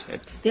was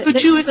warranted.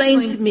 Could you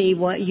explain to me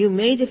why you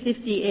made a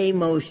 50A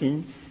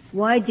motion?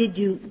 Why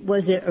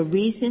was there a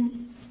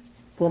reason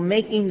for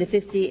making the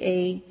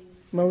 50A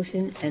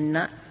motion and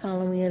not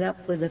following it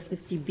up with a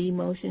 50B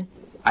motion?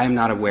 I am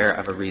not aware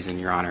of a reason,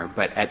 Your Honor,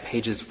 but at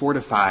pages 4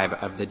 to 5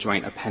 of the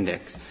joint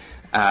appendix,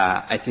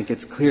 I think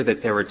it's clear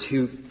that there were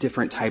two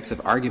different types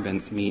of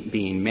arguments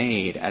being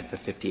made at the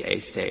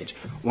 50A stage.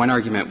 One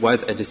argument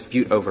was a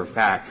dispute over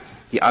facts.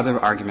 The other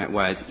argument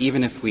was,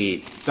 even if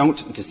we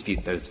don't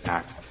dispute those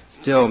facts,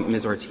 still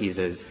Ms.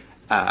 Ortiz's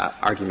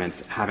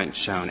arguments haven't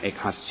shown a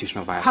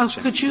constitutional violation.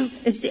 How could you?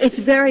 It's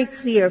very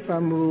clear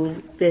from Rule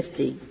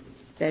 50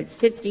 that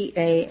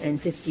 50A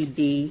and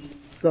 50B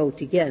go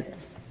together.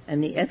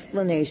 And the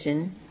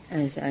explanation,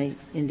 as I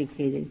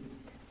indicated,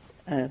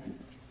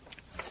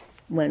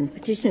 when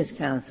Petitioner's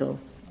counsel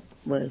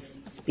was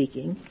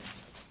speaking,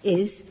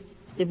 is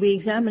the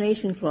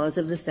reexamination clause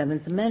of the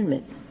Seventh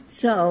Amendment.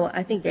 So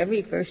I think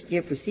every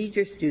first-year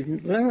procedure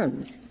student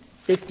learns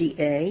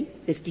 50A,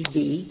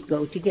 50B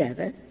go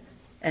together,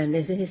 and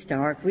there's a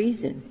historic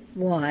reason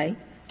why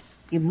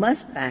you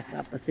must back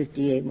up a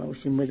 50A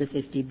motion with a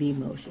 50B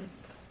motion.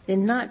 They're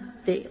not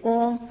 — they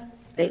all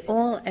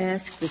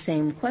ask the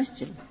same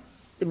question.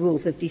 The Rule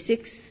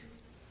 56,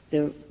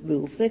 the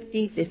Rule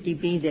 50,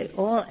 50B, they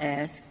all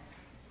ask,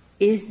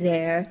 is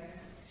there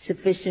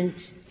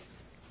sufficient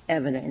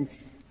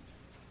evidence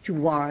to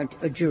warrant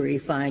a jury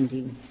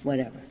finding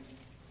whatever?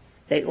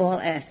 They all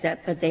ask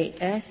that, but they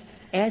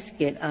ask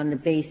it on the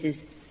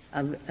basis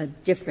of a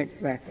different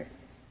record,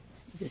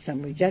 the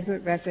summary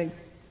judgment record,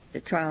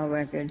 the trial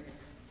record,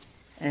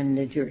 and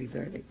the jury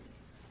verdict.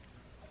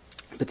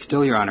 But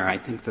still, Your Honor, I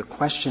think the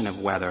question of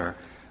whether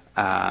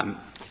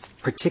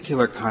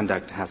particular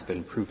conduct has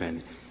been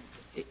proven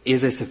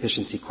is a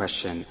sufficiency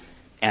question,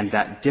 and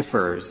that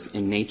differs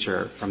in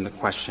nature from the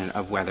question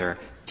of whether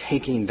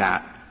taking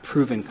that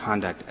proven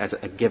conduct as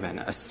a given,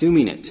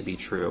 assuming it to be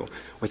true,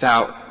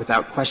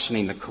 without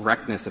questioning the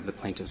correctness of the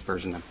plaintiff's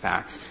version of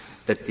facts,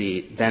 that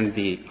then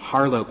the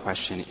Harlow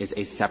question is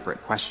a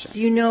separate question.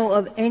 Do you know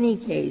of any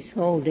case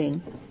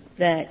holding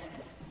that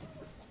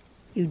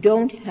you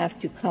don't have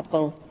to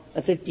couple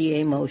a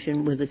 50A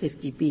motion with a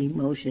 50B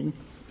motion,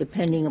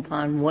 depending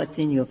upon what's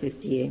in your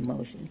 50A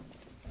motion?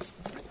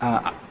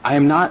 I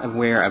am not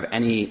aware of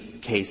any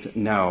case,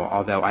 no,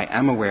 although I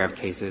am aware of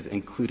cases,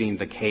 including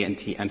the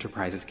K&T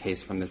Enterprises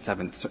case from the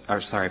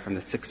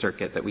Sixth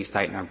Circuit that we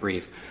cite in our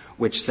brief,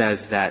 which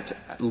says that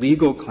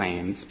legal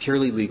claims,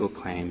 purely legal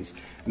claims,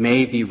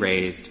 may be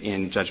raised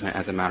in judgment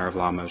as a matter of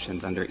law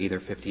motions under either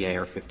 50A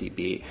or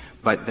 50B,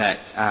 but that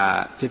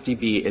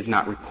 50B is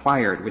not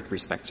required with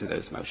respect to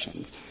those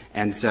motions.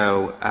 And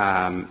so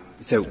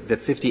the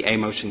 50A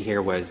motion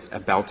here was a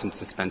belt and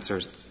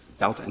suspenders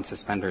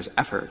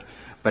effort,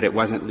 but it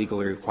wasn't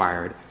legally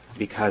required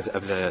because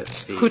of the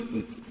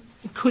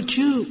Could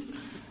you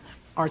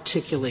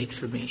articulate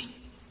for me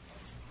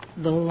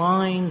the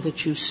line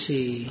that you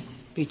see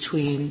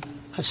between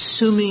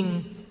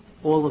assuming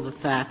all of the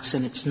facts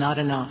and it's not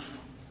enough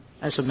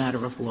as a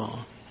matter of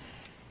law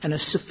and a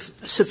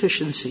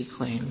sufficiency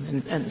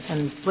claim?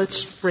 And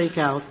let's break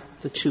out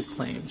the two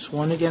claims,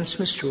 one against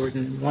Ms.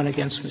 Jordan and one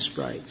against Ms.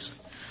 Bright.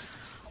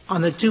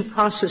 On the due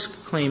process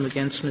claim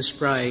against Ms.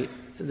 Bright,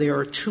 there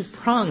are two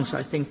prongs,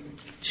 I think,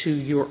 to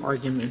your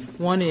argument.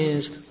 One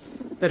is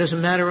that as a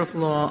matter of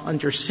law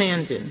under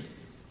Sandin,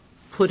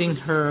 putting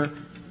her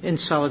in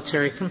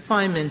solitary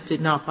confinement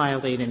did not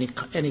violate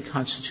any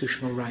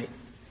constitutional right.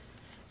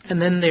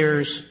 And then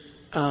there's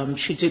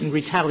she didn't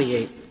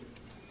retaliate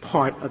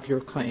part of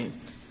your claim.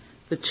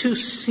 The two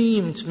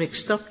seemed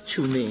mixed up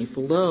to me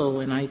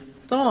below, and I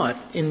thought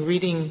in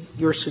reading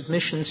your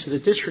submissions to the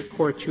district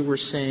court you were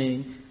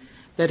saying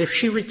that if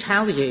she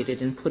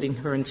retaliated in putting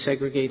her in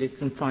segregated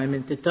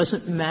confinement, it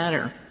doesn't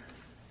matter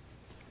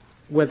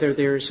whether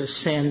there's a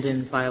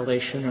Sandin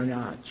violation or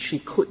not. She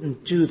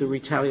couldn't do the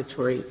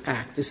retaliatory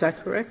act. Is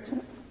that correct?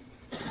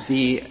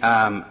 The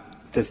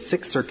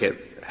Sixth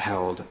Circuit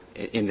held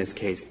in this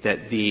case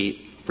that the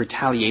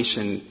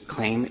retaliation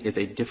claim is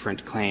a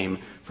different claim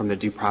from the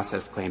due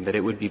process claim, that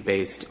it would be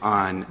based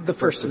on the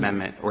First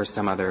Amendment or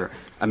some other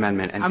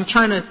amendment. And I'm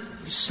trying to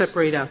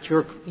separate out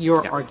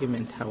your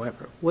argument,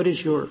 however. What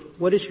is your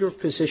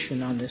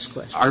position on this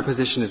question? Our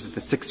position is that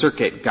the Sixth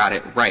Circuit got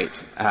it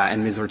right,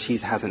 and Ms.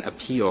 Ortiz hasn't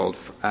appealed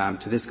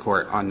to this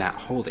Court on that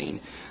holding,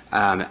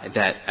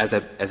 that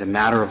as a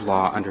matter of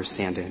law under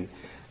Sandin,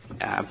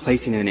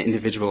 placing an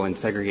individual in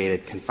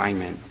segregated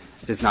confinement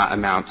does not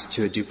amount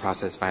to a due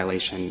process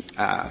violation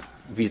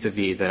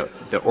vis-a-vis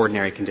the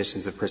ordinary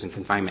conditions of prison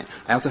confinement.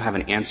 I also have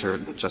an answer,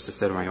 Justice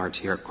Sotomayor,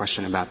 to your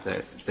question about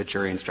the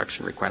jury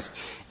instruction request.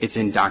 It's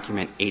in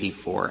document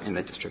 84 in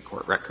the district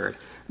court record.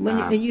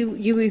 When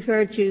you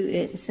referred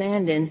to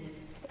Sandin,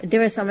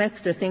 there are some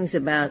extra things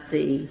about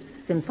the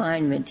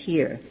confinement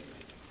here.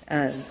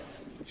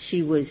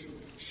 She was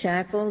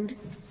shackled,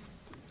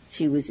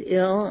 she was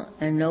ill,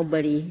 and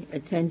nobody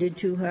attended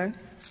to her.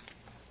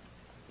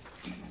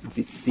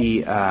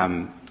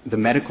 The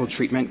medical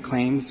treatment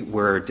claims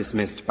were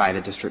dismissed by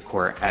the district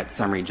court at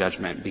summary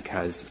judgment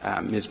because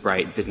Ms.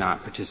 Bright did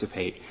not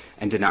participate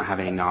and did not have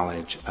any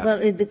knowledge of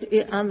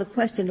on the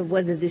question of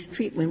whether this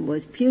treatment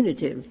was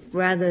punitive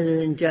rather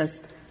than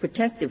just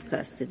protective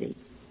custody.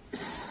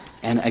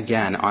 And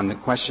again, on the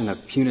question of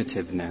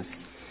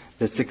punitiveness,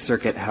 the Sixth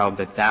Circuit held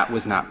that that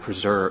was not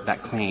preserved,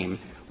 that claim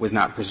was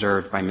not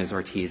preserved by Ms.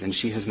 Ortiz, and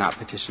she has not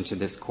petitioned to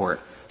this Court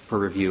for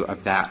review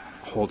of that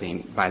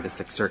holding by the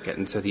Sixth Circuit.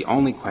 And so the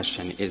only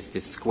question is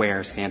this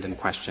square Sandin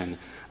question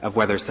of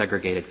whether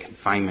segregated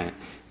confinement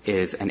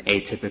is an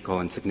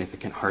atypical and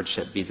significant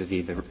hardship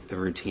vis-a-vis the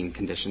routine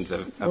conditions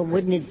of Well,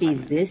 wouldn't it be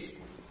this,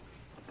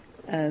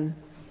 the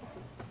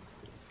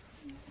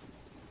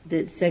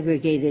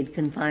segregated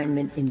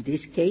confinement in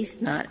this case,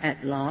 not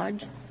at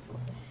large?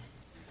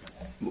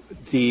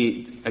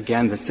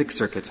 Again, the Sixth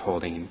Circuit's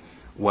holding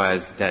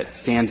was that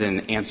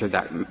Sandin answered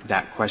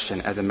that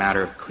question as a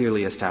matter of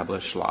clearly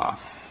established law.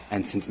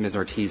 And since Ms.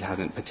 Ortiz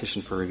hasn't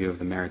petitioned for review of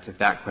the merits of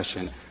that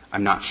question,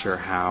 I'm not sure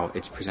how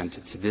it's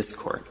presented to this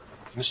Court.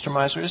 Mr.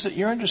 Miser, is it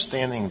your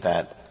understanding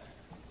that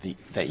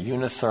that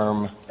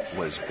Unitherm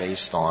was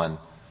based on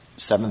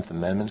Seventh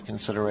Amendment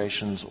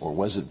considerations, or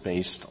was it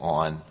based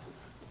on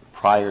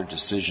prior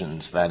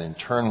decisions that in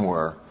turn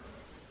were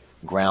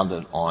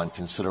grounded on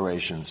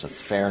considerations of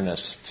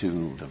fairness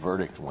to the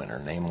verdict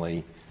winner,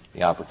 namely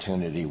the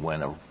opportunity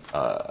when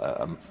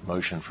a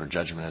motion for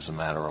judgment as a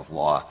matter of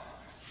law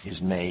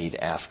is made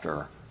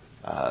after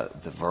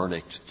the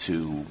verdict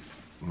to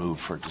move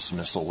for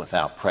dismissal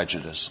without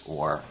prejudice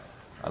or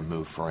a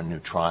move for a new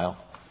trial?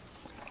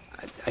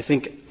 I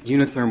think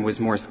Unitherm was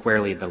more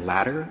squarely the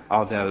latter,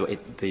 although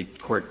the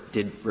Court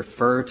did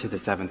refer to the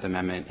Seventh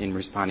Amendment in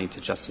responding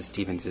to Justice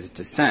Stevens's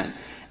dissent.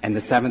 And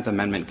the Seventh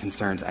Amendment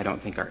concerns I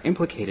don't think are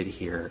implicated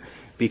here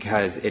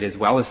because it is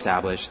well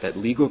established that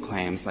legal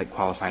claims like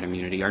qualified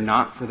immunity are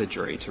not for the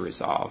jury to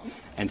resolve.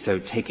 And so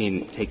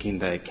taking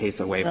the case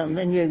away from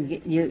then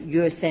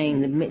you're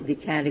saying the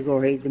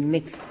category, the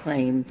mixed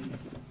claim,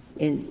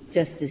 in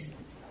Justice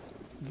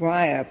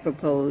Breyer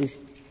proposed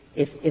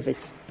if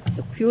it's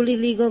a purely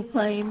legal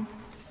claim,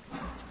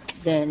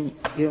 then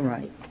you're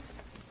right.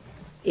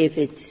 If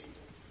it's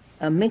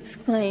a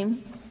mixed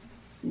claim,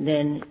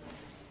 then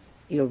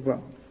you're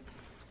wrong.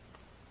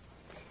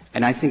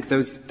 And I think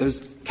those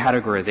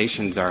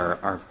categorizations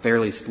are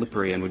fairly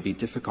slippery and would be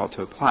difficult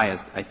to apply,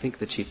 as I think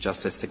the Chief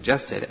Justice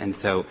suggested. And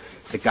so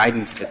the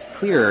guidance that's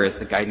clear is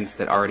the guidance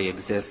that already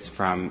exists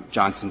from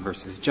Johnson v.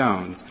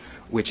 Jones,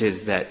 which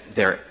is that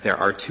there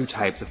are two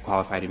types of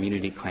qualified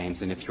immunity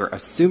claims, and if you're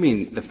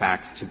assuming the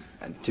facts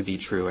to be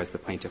true as the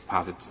plaintiff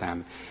posits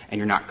them, and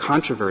you're not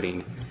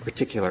controverting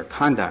particular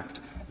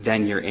conduct,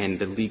 then you're in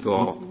the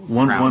legal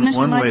ground.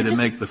 One way to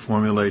make the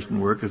formulation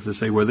work is to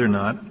say whether or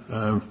not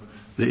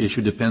the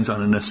issue depends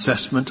on an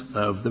assessment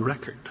of the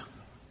record.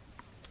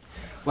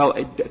 Well,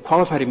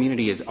 qualified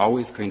immunity is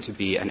always going to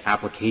be an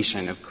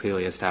application of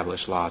clearly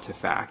established law to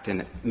fact.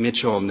 And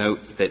Mitchell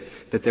notes that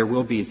there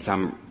will be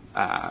some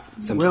Well,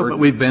 but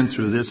we've been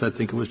through this. I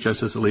think it was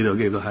Justice Alito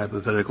gave the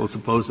hypothetical.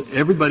 Suppose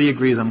everybody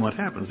agrees on what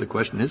happens. The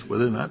question is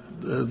whether or not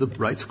the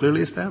right's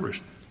clearly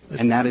established.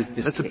 And that is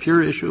this That's a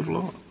pure issue of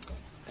law.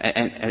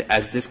 And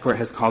as this Court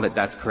has called it,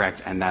 that's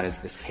correct, and that is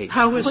this case.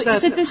 How is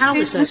that?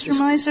 Mr.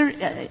 Miser,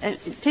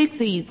 take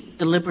the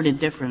deliberate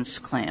indifference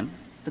claim.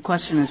 The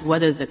question is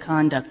whether the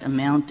conduct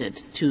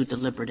amounted to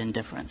deliberate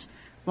indifference.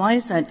 Why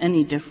is that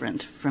any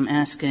different from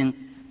asking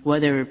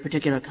whether a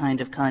particular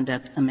kind of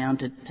conduct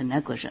amounted to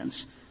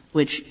negligence,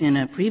 which in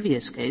a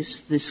previous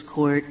case, this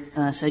Court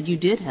said you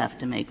did have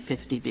to make a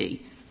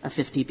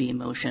 50B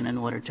motion in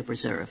order to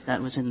preserve.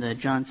 That was in the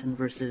Johnson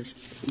versus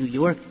New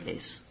York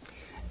case.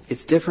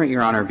 It's different,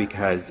 Your Honor,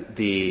 because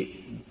the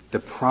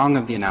prong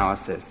of the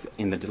analysis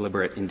in the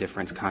deliberate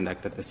indifference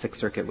conduct that the Sixth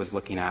Circuit was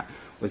looking at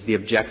was the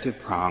objective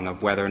prong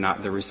of whether or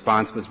not the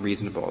response was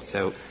reasonable.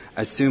 So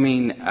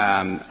assuming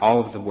all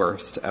of the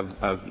worst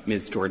of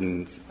Ms.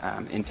 Jordan's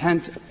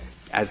intent,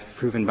 as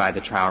proven by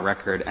the trial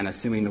record, and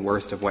assuming the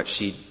worst of what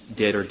she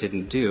did or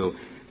didn't do,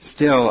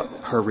 still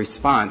her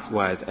response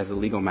was, as a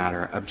legal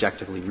matter,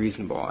 objectively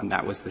reasonable, and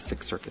that was the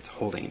Sixth Circuit's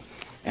holding.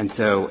 And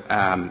so,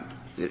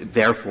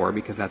 therefore,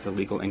 because that's a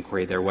legal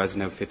inquiry, there was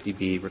no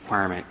 50B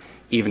requirement,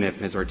 even if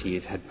Ms.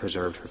 Ortiz had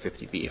preserved her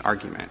 50B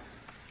argument.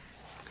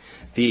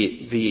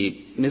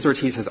 Ms.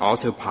 Ortiz has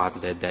also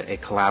posited that a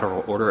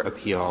collateral order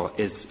appeal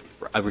is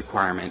a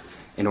requirement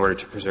in order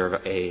to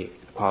preserve a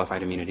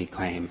qualified immunity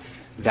claim.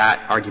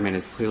 That argument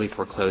is clearly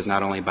foreclosed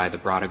not only by the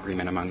broad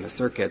agreement among the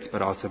circuits,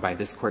 but also by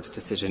this Court's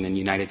decision in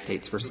United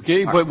States v.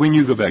 Okay, but when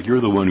you go back, you're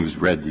the one who's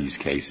read these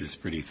cases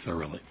pretty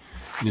thoroughly.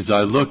 And as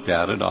I looked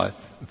at it,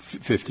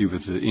 50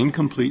 with the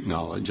incomplete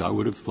knowledge, I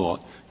would have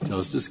thought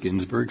Justice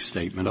Ginsburg's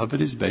statement of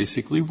it is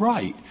basically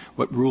right.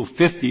 What Rule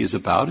 50 is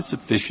about is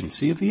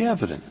sufficiency of the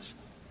evidence.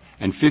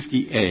 And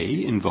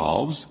 50A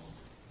involves,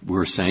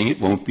 we're saying it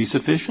won't be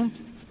sufficient,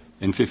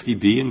 and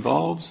 50B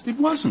involves it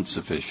wasn't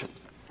sufficient.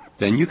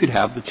 Then you could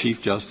have the Chief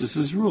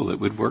Justice's rule. It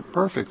would work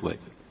perfectly.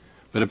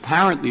 But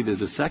apparently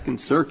there's a Second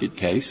Circuit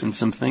case and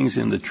some things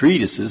in the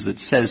treatises that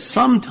says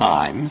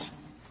sometimes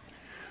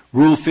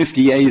Rule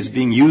 50A is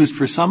being used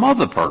for some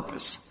other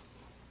purpose.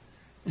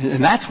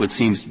 And that's what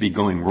seems to be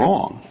going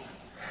wrong.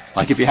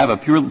 Like if you have a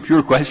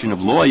pure question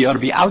of law, you ought to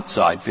be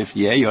outside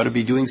 50A, you ought to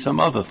be doing some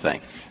other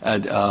thing.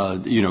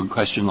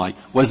 Question like,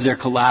 was there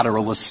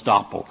collateral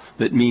estoppel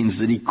that means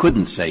that he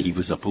couldn't say he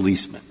was a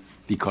policeman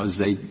because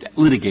they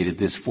litigated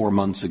this 4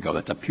 months ago?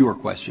 That's a pure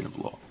question of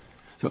law.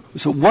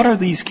 So what are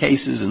these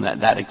cases and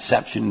that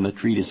exception in the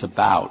treatise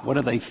about? What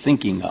are they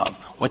thinking of?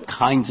 What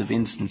kinds of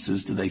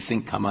instances do they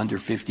think come under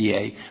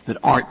 50A that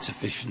aren't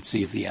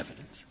sufficiency of the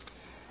evidence?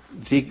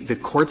 The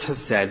courts have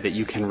said that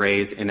you can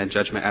raise in a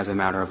judgment as a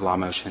matter of law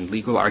motion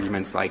legal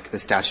arguments like the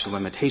statute of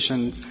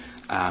limitations,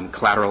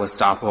 collateral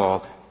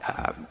estoppel,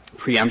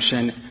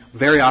 preemption.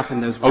 Very often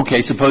those.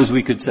 Okay, suppose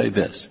we could say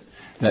this,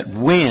 that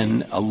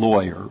when a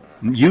lawyer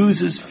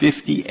uses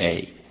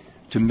 50A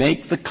to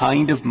make the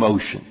kind of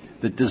motion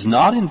that does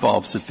not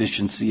involve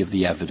sufficiency of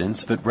the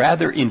evidence, but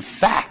rather, in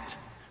fact,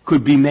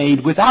 could be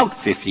made without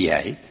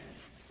 50A,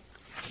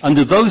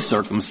 under those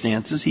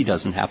circumstances, he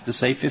doesn't have to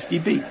say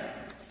 50B.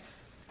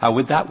 How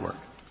would that work?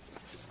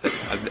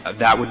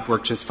 That would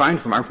work just fine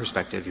from our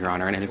perspective, Your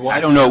Honor. And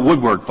I don't know it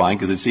would work fine,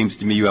 because it seems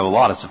to me you have a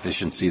lot of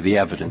sufficiency of the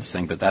evidence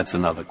thing, but that's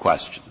another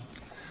question.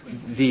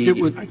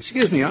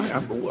 Excuse me,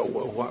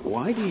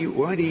 why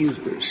do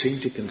you seem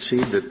to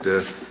concede that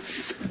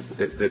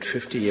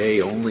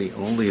 50A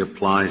only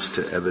applies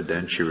to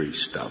evidentiary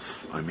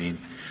stuff? I mean,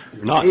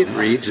 it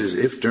reads as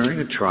if during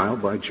a trial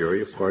by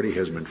jury a party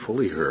has been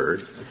fully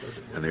heard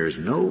and there is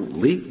no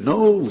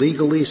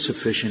legally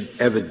sufficient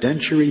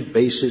evidentiary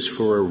basis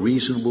for a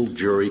reasonable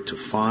jury to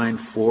find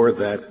for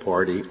that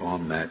party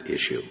on that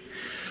issue.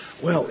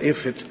 Well,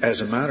 if it's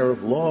as a matter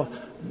of law,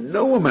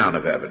 no amount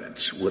of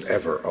evidence would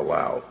ever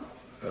allow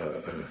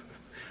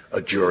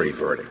a jury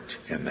verdict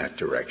in that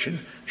direction.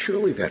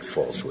 Surely that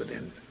falls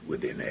within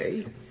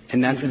A.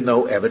 And that's even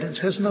though evidence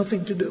has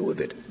nothing to do with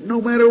it. No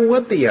matter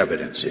what the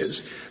evidence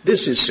is,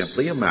 this is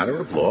simply a matter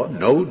of law.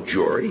 No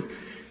jury,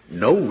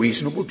 no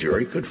reasonable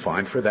jury could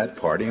find for that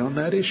party on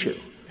that issue.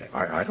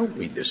 I don't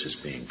read this as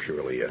being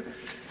purely a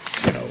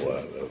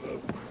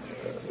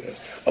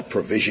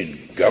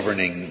provision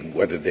governing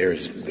whether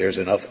there's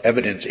enough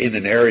evidence in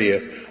an area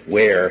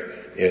where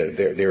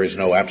there is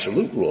no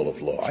absolute rule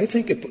of law. I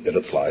think it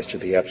applies to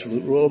the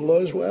absolute rule of law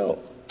as well.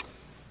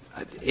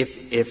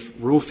 If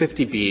Rule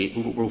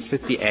 50B, Rule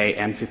 50A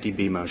and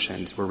 50B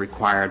motions were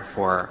required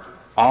for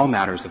all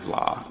matters of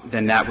law,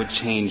 then that would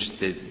change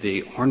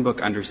the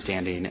Hornbook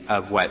understanding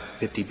of what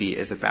 50B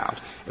is about.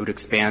 It would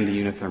expand the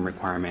uniform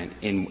requirement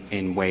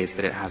in ways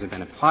that it hasn't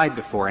been applied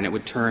before, and it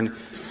would turn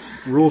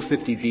Rule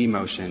 50B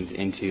motions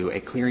into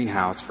a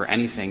clearinghouse for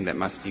anything that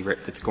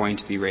that's going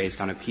to be raised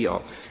on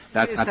appeal.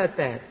 Why is that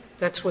bad?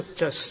 That's what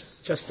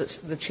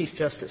the Chief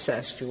Justice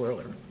asked you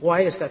earlier.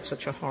 Why is that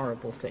such a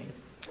horrible thing?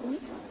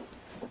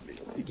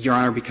 Your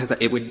Honor, because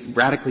it would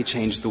radically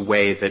change the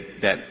way that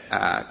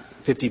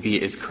 50B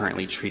is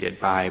currently treated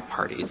by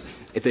parties.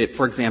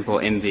 For example,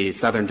 in the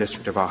Southern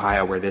District of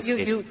Ohio, where this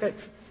case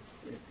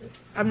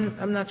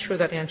I'm not sure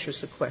that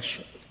answers the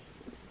question.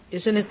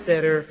 Isn't it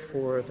better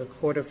for the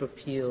Court of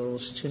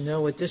Appeals to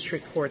know a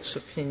district court's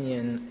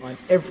opinion on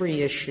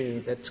every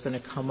issue that's going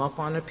to come up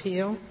on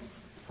appeal?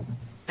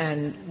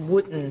 And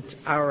wouldn't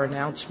our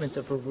announcement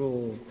of a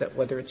rule that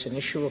whether it's an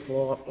issue of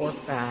law or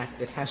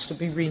fact, it has to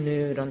be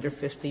renewed under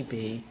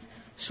 50B,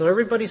 So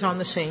everybody's on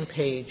the same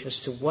page as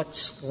to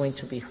what's going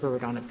to be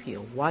heard on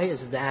appeal. Why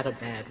is that a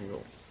bad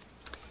rule?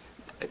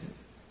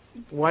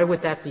 Why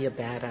would that be a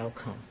bad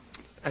outcome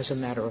as a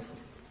matter of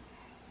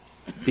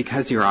 –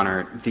 Because, Your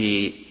Honor,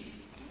 the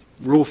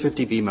Rule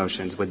 50B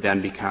motions would then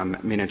become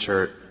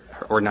miniature,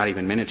 or not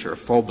even miniature,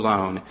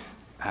 full-blown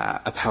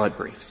appellate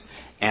briefs.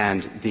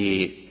 And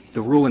the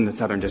rule in the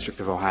Southern District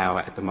of Ohio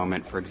at the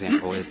moment, for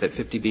example, is that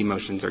 50B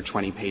motions are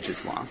 20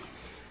 pages long.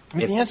 I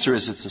mean, the answer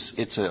is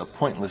it's a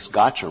pointless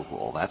gotcha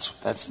rule.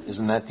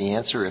 Isn't that the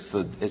answer? If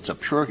it's a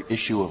pure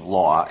issue of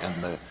law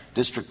and the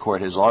district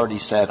court has already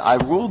said, I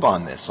ruled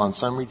on this on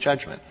summary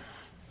judgment,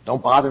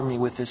 don't bother me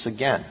with this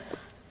again.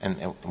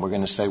 And we're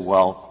going to say,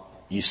 well,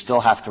 you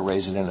still have to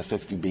raise it in a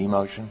 50B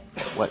motion?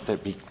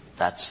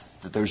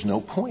 There's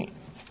no point.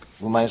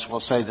 We might as well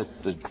say that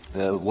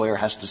the lawyer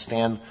has to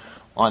stand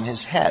on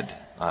his head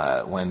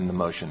when the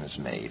motion is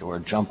made, or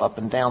jump up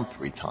and down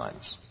 3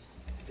 times.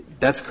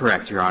 That's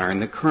correct, Your Honor. In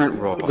the current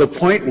rule, the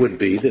point would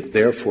be that,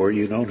 therefore,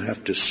 you don't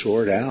have to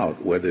sort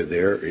out whether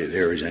there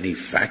is any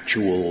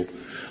factual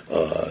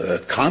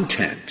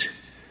content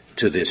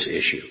to this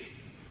issue.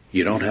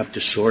 You don't have to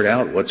sort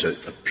out what's a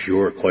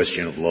pure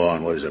question of law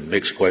and what is a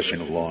mixed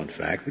question of law and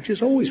fact, which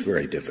is always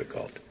very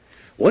difficult.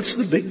 What's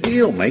the big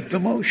deal? Make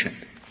the motion.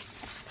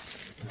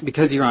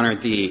 Because, Your Honor,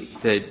 the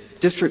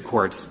district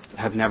courts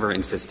have never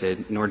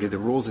insisted, nor do the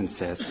rules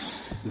insist,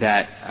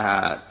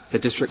 that the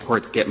district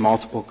courts get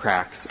multiple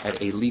cracks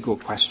at a legal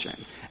question,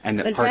 and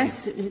that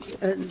parties.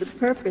 That's the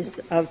purpose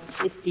of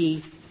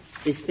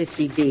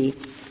 50B.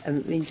 I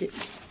mean,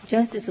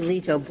 Justice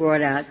Alito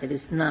brought out that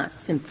it's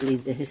not simply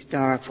the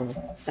historical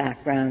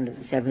background of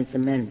the Seventh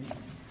Amendment,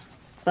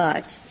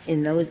 but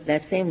in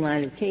that same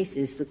line of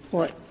cases, the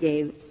court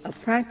gave a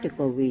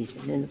practical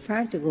reason, and the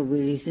practical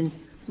reason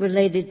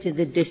related to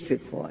the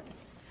district court,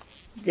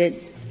 that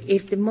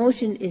if the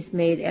motion is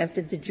made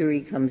after the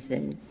jury comes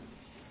in,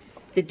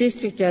 the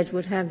district judge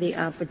would have the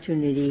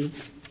opportunity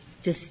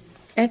to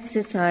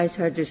exercise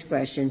her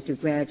discretion to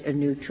grant a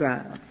new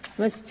trial.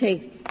 Let's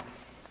take,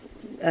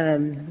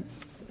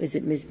 is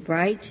it Ms.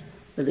 Bright?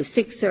 Well, the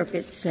Sixth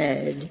Circuit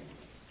said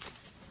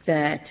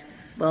that,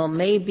 well,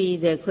 maybe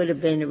there could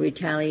have been a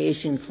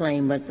retaliation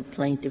claim, but the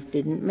plaintiff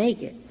didn't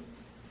make it.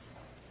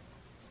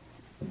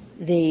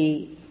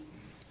 The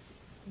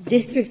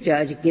district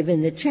judge,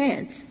 given the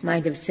chance,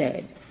 might have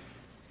said,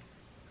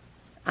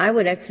 I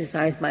would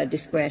exercise my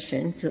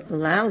discretion to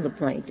allow the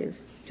plaintiff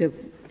to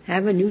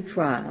have a new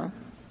trial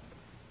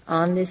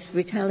on this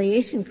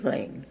retaliation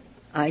claim.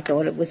 I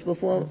thought it was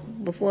before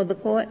the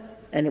court,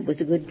 and it was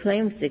a good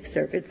claim. Sixth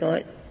Circuit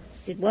thought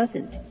it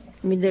wasn't.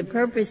 I mean, the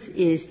purpose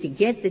is to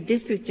get the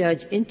district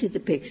judge into the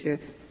picture,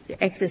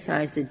 to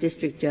exercise the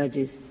district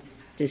judge's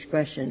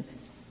discretion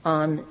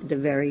on the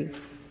very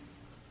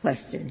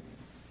question.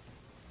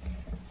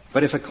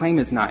 But if a claim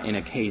is not in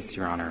a case,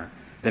 Your Honor,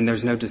 then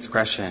there's no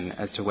discretion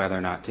as to whether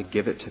or not to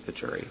give it to the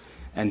jury.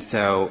 And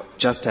so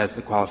just as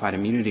the qualified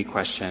immunity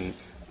question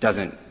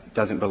doesn't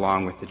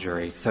belong with the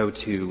jury, so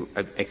too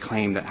a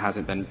claim that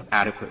hasn't been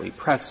adequately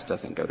pressed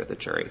doesn't go to the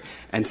jury.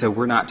 And so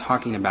we're not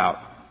talking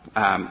about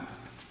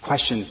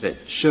questions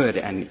that should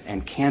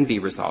and can be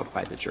resolved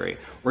by the jury.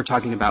 We're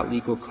talking about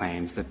legal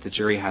claims that the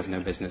jury has no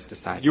business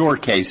deciding. Your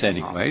case,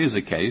 anyway, is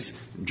a case,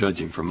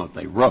 judging from what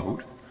they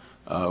wrote,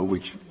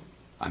 which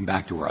I'm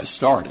back to where I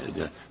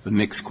started. The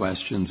mixed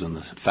questions and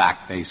the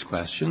fact-based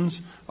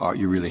questions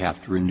you really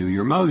have to renew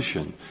your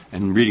motion.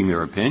 And reading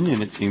their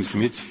opinion, it seems to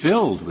me it's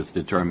filled with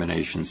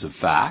determinations of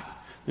fact.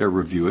 They're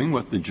reviewing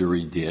what the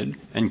jury did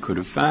and could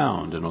have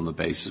found. And on the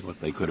basis of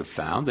what they could have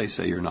found, they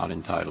say you're not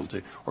entitled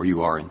to, or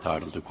you are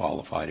entitled to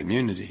qualified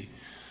immunity.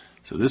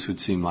 So this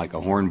would seem like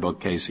a Hornbook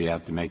case. You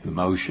have to make the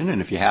motion,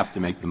 and if you have to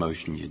make the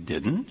motion, you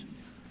didn't.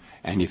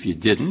 And if you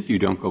didn't, you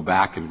don't go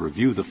back and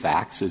review the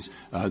facts as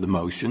the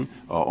motion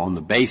on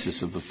the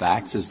basis of the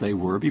facts as they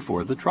were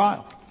before the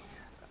trial.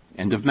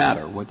 End of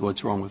matter.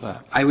 What's wrong with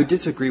that? I would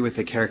disagree with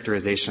the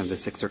characterization of the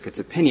Sixth Circuit's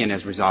opinion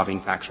as resolving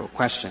factual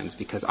questions,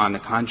 because on the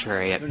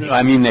contrary,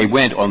 I mean, they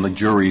went on the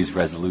jury's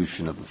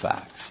resolution of the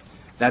facts.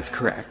 That's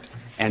correct.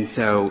 And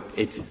so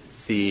it's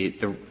the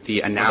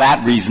analysis. For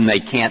that reason,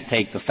 they can't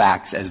take the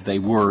facts as they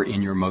were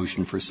in your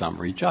motion for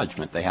summary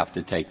judgment. They have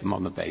to take them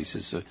on the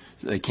basis of,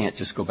 they can't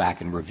just go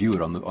back and review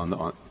it on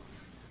the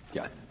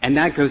yeah. And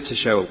that goes to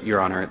show,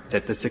 Your Honor,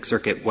 that the Sixth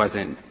Circuit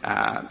wasn't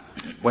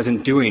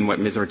doing what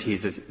Ms.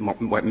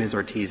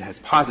 Ortiz has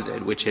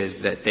posited, which is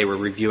that they were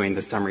reviewing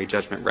the summary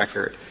judgment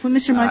record. Well,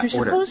 Mr. Miser,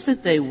 suppose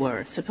that they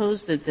were.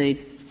 Suppose that they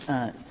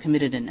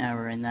committed an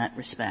error in that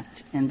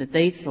respect, and that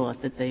they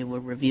thought that they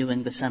were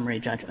reviewing the summary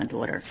judgment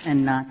order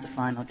and not the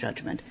final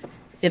judgment.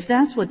 If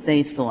that's what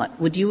they thought,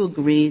 would you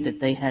agree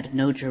that they had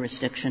no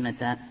jurisdiction at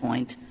that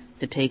point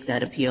to take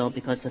that appeal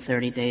because the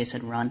 30 days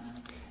had run?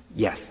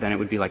 Yes. Then it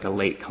would be like a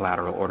late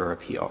collateral order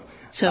appeal.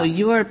 So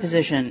your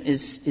position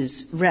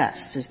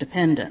is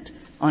dependent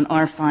on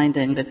our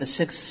finding that the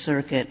Sixth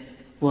Circuit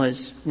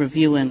was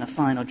reviewing a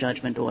final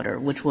judgment order,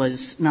 which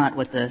was not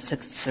what the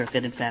Sixth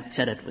Circuit, in fact,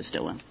 said it was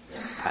doing.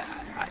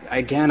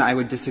 Again, I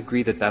would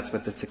disagree that that's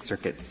what the Sixth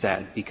Circuit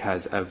said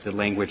because of the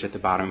language at the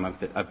bottom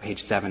of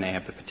page 7A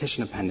of the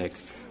petition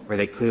appendix, where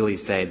they clearly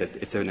say that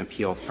it's an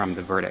appeal from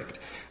the verdict.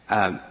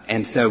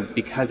 And so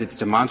because it's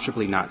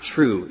demonstrably not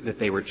true that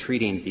they were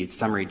treating the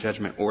summary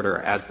judgment order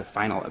as the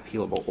final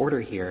appealable order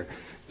here,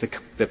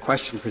 the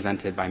question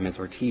presented by Ms.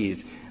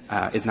 Ortiz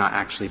is not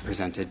actually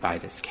presented by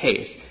this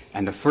case.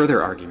 And the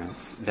further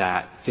arguments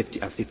that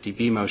a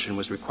 50B motion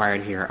was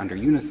required here under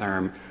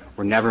Unitherm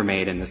were never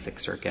made in the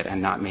Sixth Circuit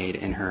and not made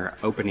in her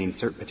opening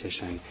cert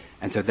petition.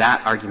 And so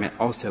that argument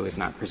also is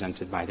not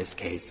presented by this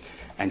case.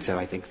 And so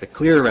I think the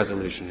clearer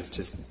resolution is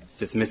to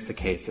dismiss the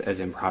case as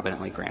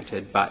improvidently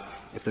granted. But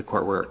if the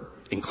Court were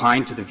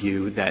inclined to the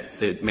view that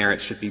the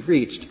merits should be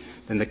reached,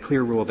 then the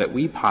clear rule that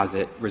we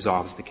posit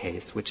resolves the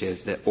case, which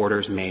is that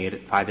orders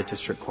made by the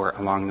district court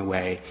along the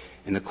way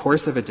in the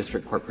course of a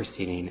district court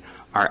proceeding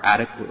are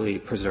adequately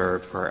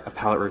preserved for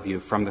appellate review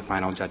from the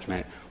final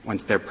judgment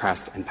once they're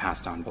pressed and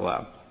passed on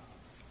below.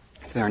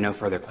 If there are no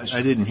further questions.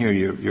 I didn't hear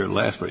your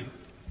last phrase.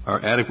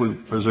 Are adequately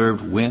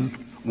preserved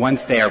when?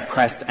 Once they are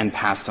pressed and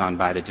passed on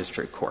by the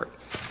district court.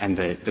 And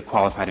the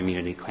qualified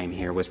immunity claim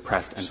here was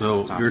pressed and passed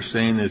on. So you're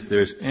saying that if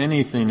there's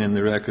anything in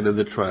the record of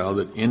the trial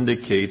that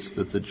indicates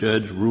that the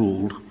judge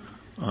ruled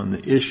on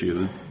the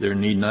issue, there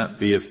need not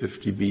be a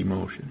 50B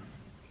motion?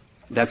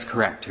 That's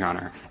correct, Your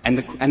Honor. And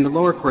the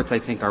lower courts, I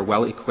think, are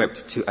well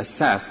equipped to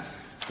assess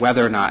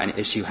whether or not an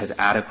issue has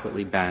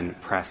adequately been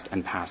pressed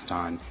and passed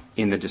on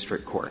in the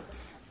district court.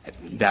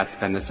 That's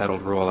been the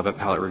settled rule of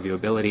appellate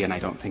reviewability, and I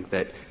don't think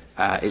that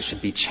it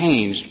should be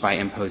changed by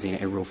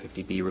imposing a Rule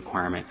 50B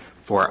requirement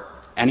for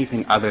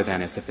anything other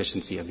than a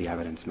sufficiency of the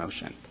evidence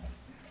motion.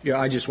 Yeah,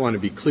 I just want to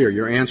be clear.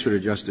 Your answer to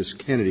Justice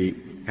Kennedy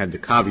had the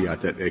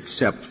caveat that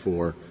except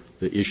for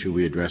the issue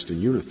we addressed in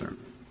Unitherm.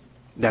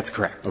 That's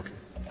correct. Okay.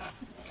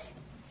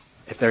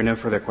 If there are no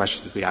further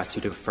questions, we ask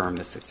you to affirm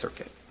the Sixth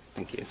Circuit.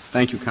 Thank you.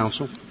 Thank you,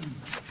 counsel.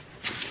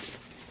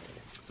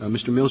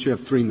 Mr. Mills, you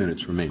have 3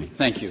 minutes remaining.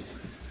 Thank you.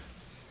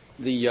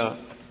 The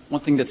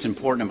one thing that's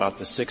important about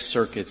the Sixth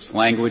Circuit's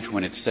language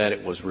when it said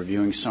it was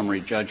reviewing summary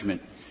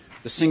judgment,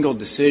 the single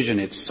decision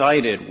it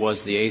cited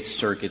was the Eighth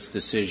Circuit's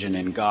decision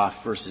in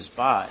Goff versus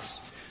Baez.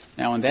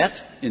 Now, in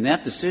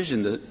that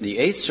decision, the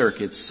Eighth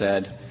Circuit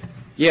said,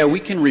 yeah, we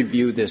can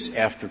review this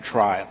after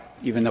trial,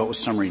 even though it was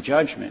summary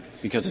judgment,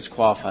 because it's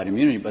qualified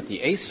immunity. But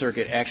the Eighth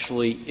Circuit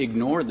actually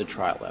ignored the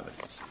trial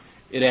evidence.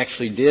 It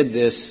actually did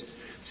this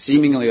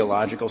seemingly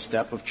illogical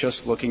step of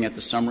just looking at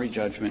the summary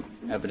judgment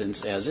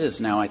evidence as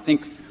is. Now, I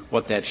think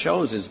what that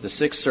shows is the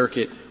Sixth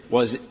Circuit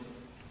was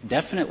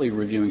definitely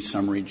reviewing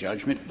summary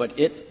judgment, but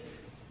it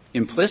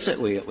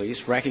implicitly, at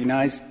least,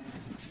 recognized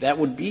that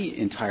would be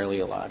entirely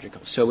illogical.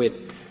 So it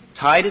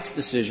tied its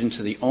decision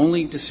to the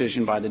only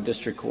decision by the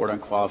district court on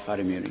qualified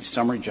immunity,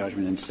 summary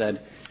judgment, and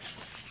said,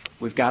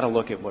 we've got to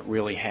look at what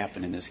really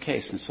happened in this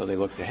case. And so they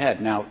looked ahead.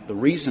 Now, the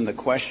reason the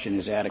question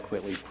is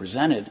adequately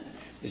presented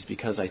is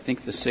because I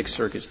think the Sixth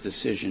Circuit's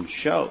decision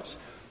shows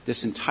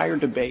this entire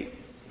debate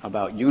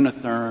about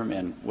Unitherm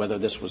and whether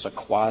this was a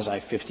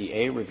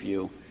quasi-50A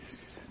review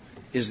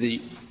is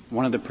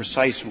one of the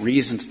precise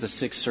reasons the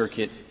Sixth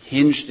Circuit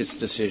hinged its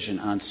decision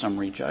on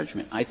summary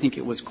judgment. I think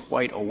it was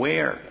quite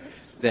aware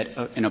that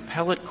an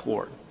appellate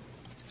court,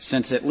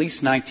 since at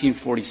least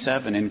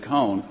 1947 in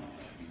Cone,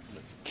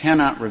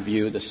 cannot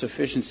review the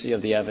sufficiency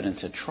of the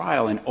evidence at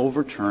trial and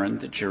overturn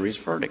the jury's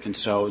verdict. And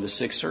so the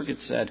Sixth Circuit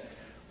said,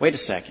 wait a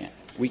second,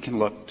 we can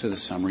look to the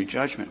summary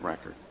judgment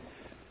record.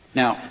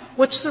 Now,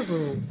 what's the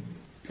rule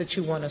that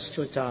you want us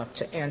to adopt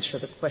to answer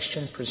the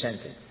question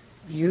presented?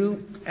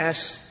 You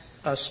asked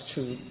us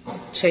to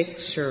take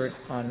cert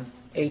on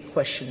a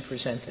question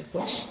presented.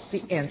 What's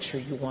the answer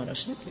you want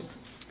us to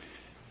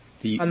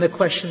give on the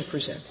question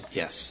presented?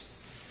 Yes.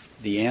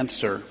 The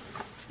answer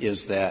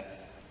is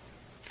that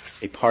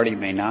a party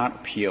may not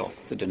appeal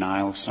the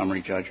denial of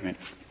summary judgment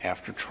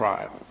after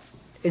trial.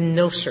 In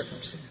no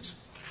circumstance.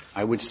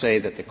 I would say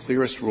that the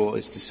clearest rule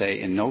is to say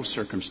in no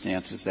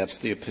circumstances. That's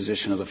the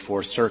position of the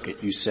Fourth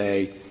Circuit. You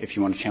say if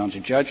you want to challenge a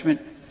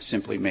judgment,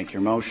 simply make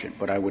your motion.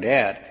 But I would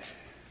add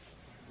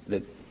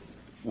that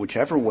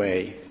whichever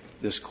way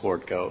this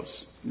Court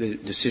goes, the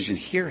decision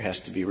here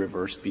has to be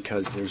reversed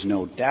because there's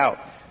no doubt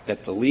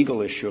that the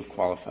legal issue of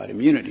qualified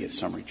immunity at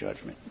summary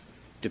judgment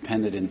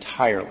depended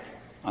entirely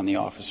on the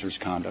officer's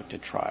conduct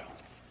at trial.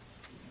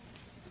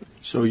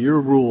 So your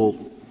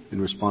rule,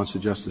 in response to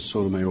Justice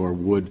Sotomayor,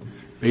 would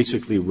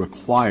basically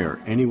require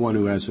anyone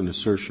who has an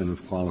assertion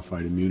of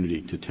qualified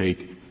immunity to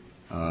take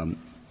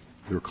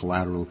their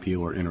collateral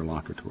appeal or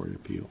interlocutory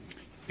appeal?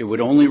 It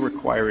would only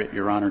require it,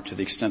 Your Honor, to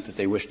the extent that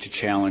they wish to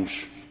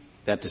challenge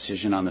that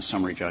decision on the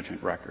summary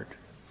judgment record.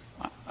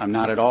 I'm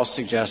not at all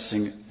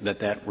suggesting that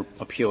that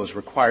appeal is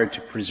required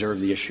to preserve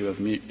the issue of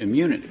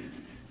immunity.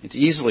 It's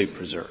easily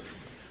preserved.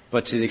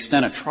 But to the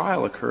extent a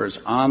trial occurs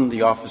on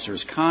the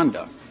officer's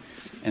conduct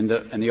and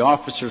the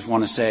officers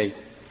want to say,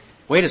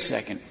 wait a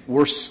second,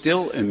 we're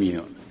still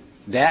immune.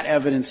 That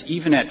evidence,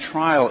 even at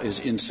trial, is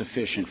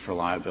insufficient for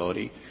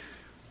liability.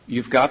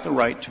 You've got the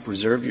right to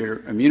preserve your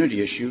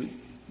immunity issue.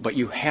 but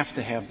you have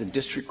to have the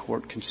district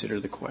court consider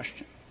the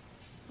question.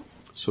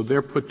 So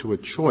they're put to a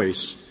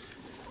choice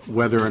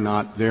whether or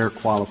not their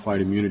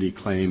qualified immunity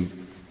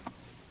claim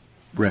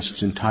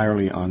rests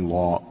entirely on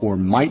law or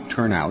might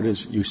turn out,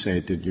 as you say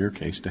it did in your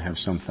case, to have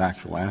some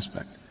factual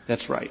aspect.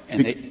 That's right.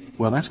 And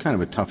well, that's kind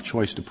of a tough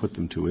choice to put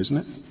them to, isn't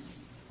it?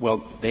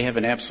 Well, they have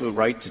an absolute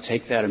right to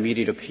take that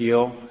immediate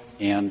appeal,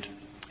 and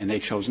they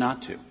chose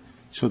not to.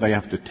 So they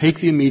have to take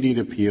the immediate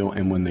appeal,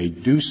 and when they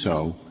do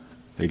so,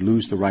 they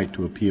lose the right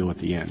to appeal at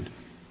the end.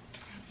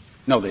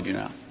 No, they do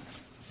not.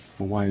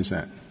 Well, why is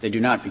that? They do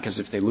not, because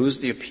if they lose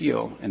the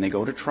appeal and they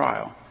go to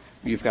trial,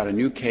 you've got a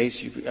new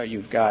case,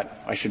 you've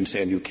got — I shouldn't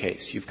say a new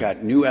case — you've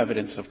got new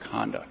evidence of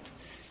conduct.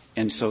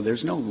 And so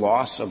there's no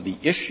loss of the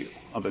issue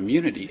of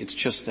immunity. It's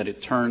just that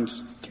it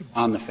turns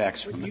on the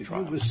facts from the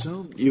trial.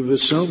 You've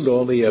assumed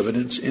all the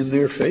evidence in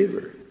their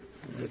favor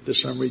at the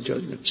summary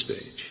judgment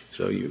stage.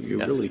 So you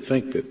Yes. really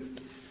think that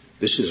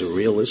this is a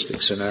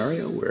realistic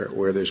scenario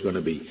where there's going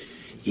to be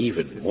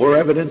even more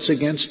evidence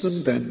against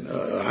them than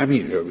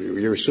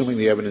you're assuming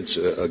the evidence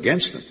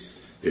against them.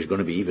 There's going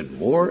to be even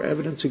more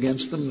evidence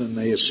against them than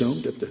they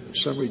assumed at the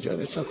summary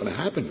judgment. It's not going to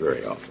happen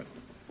very often.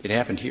 It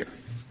happened here.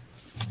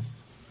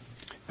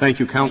 Thank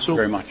you, counsel.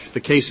 Thank you very much. The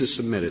case is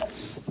submitted.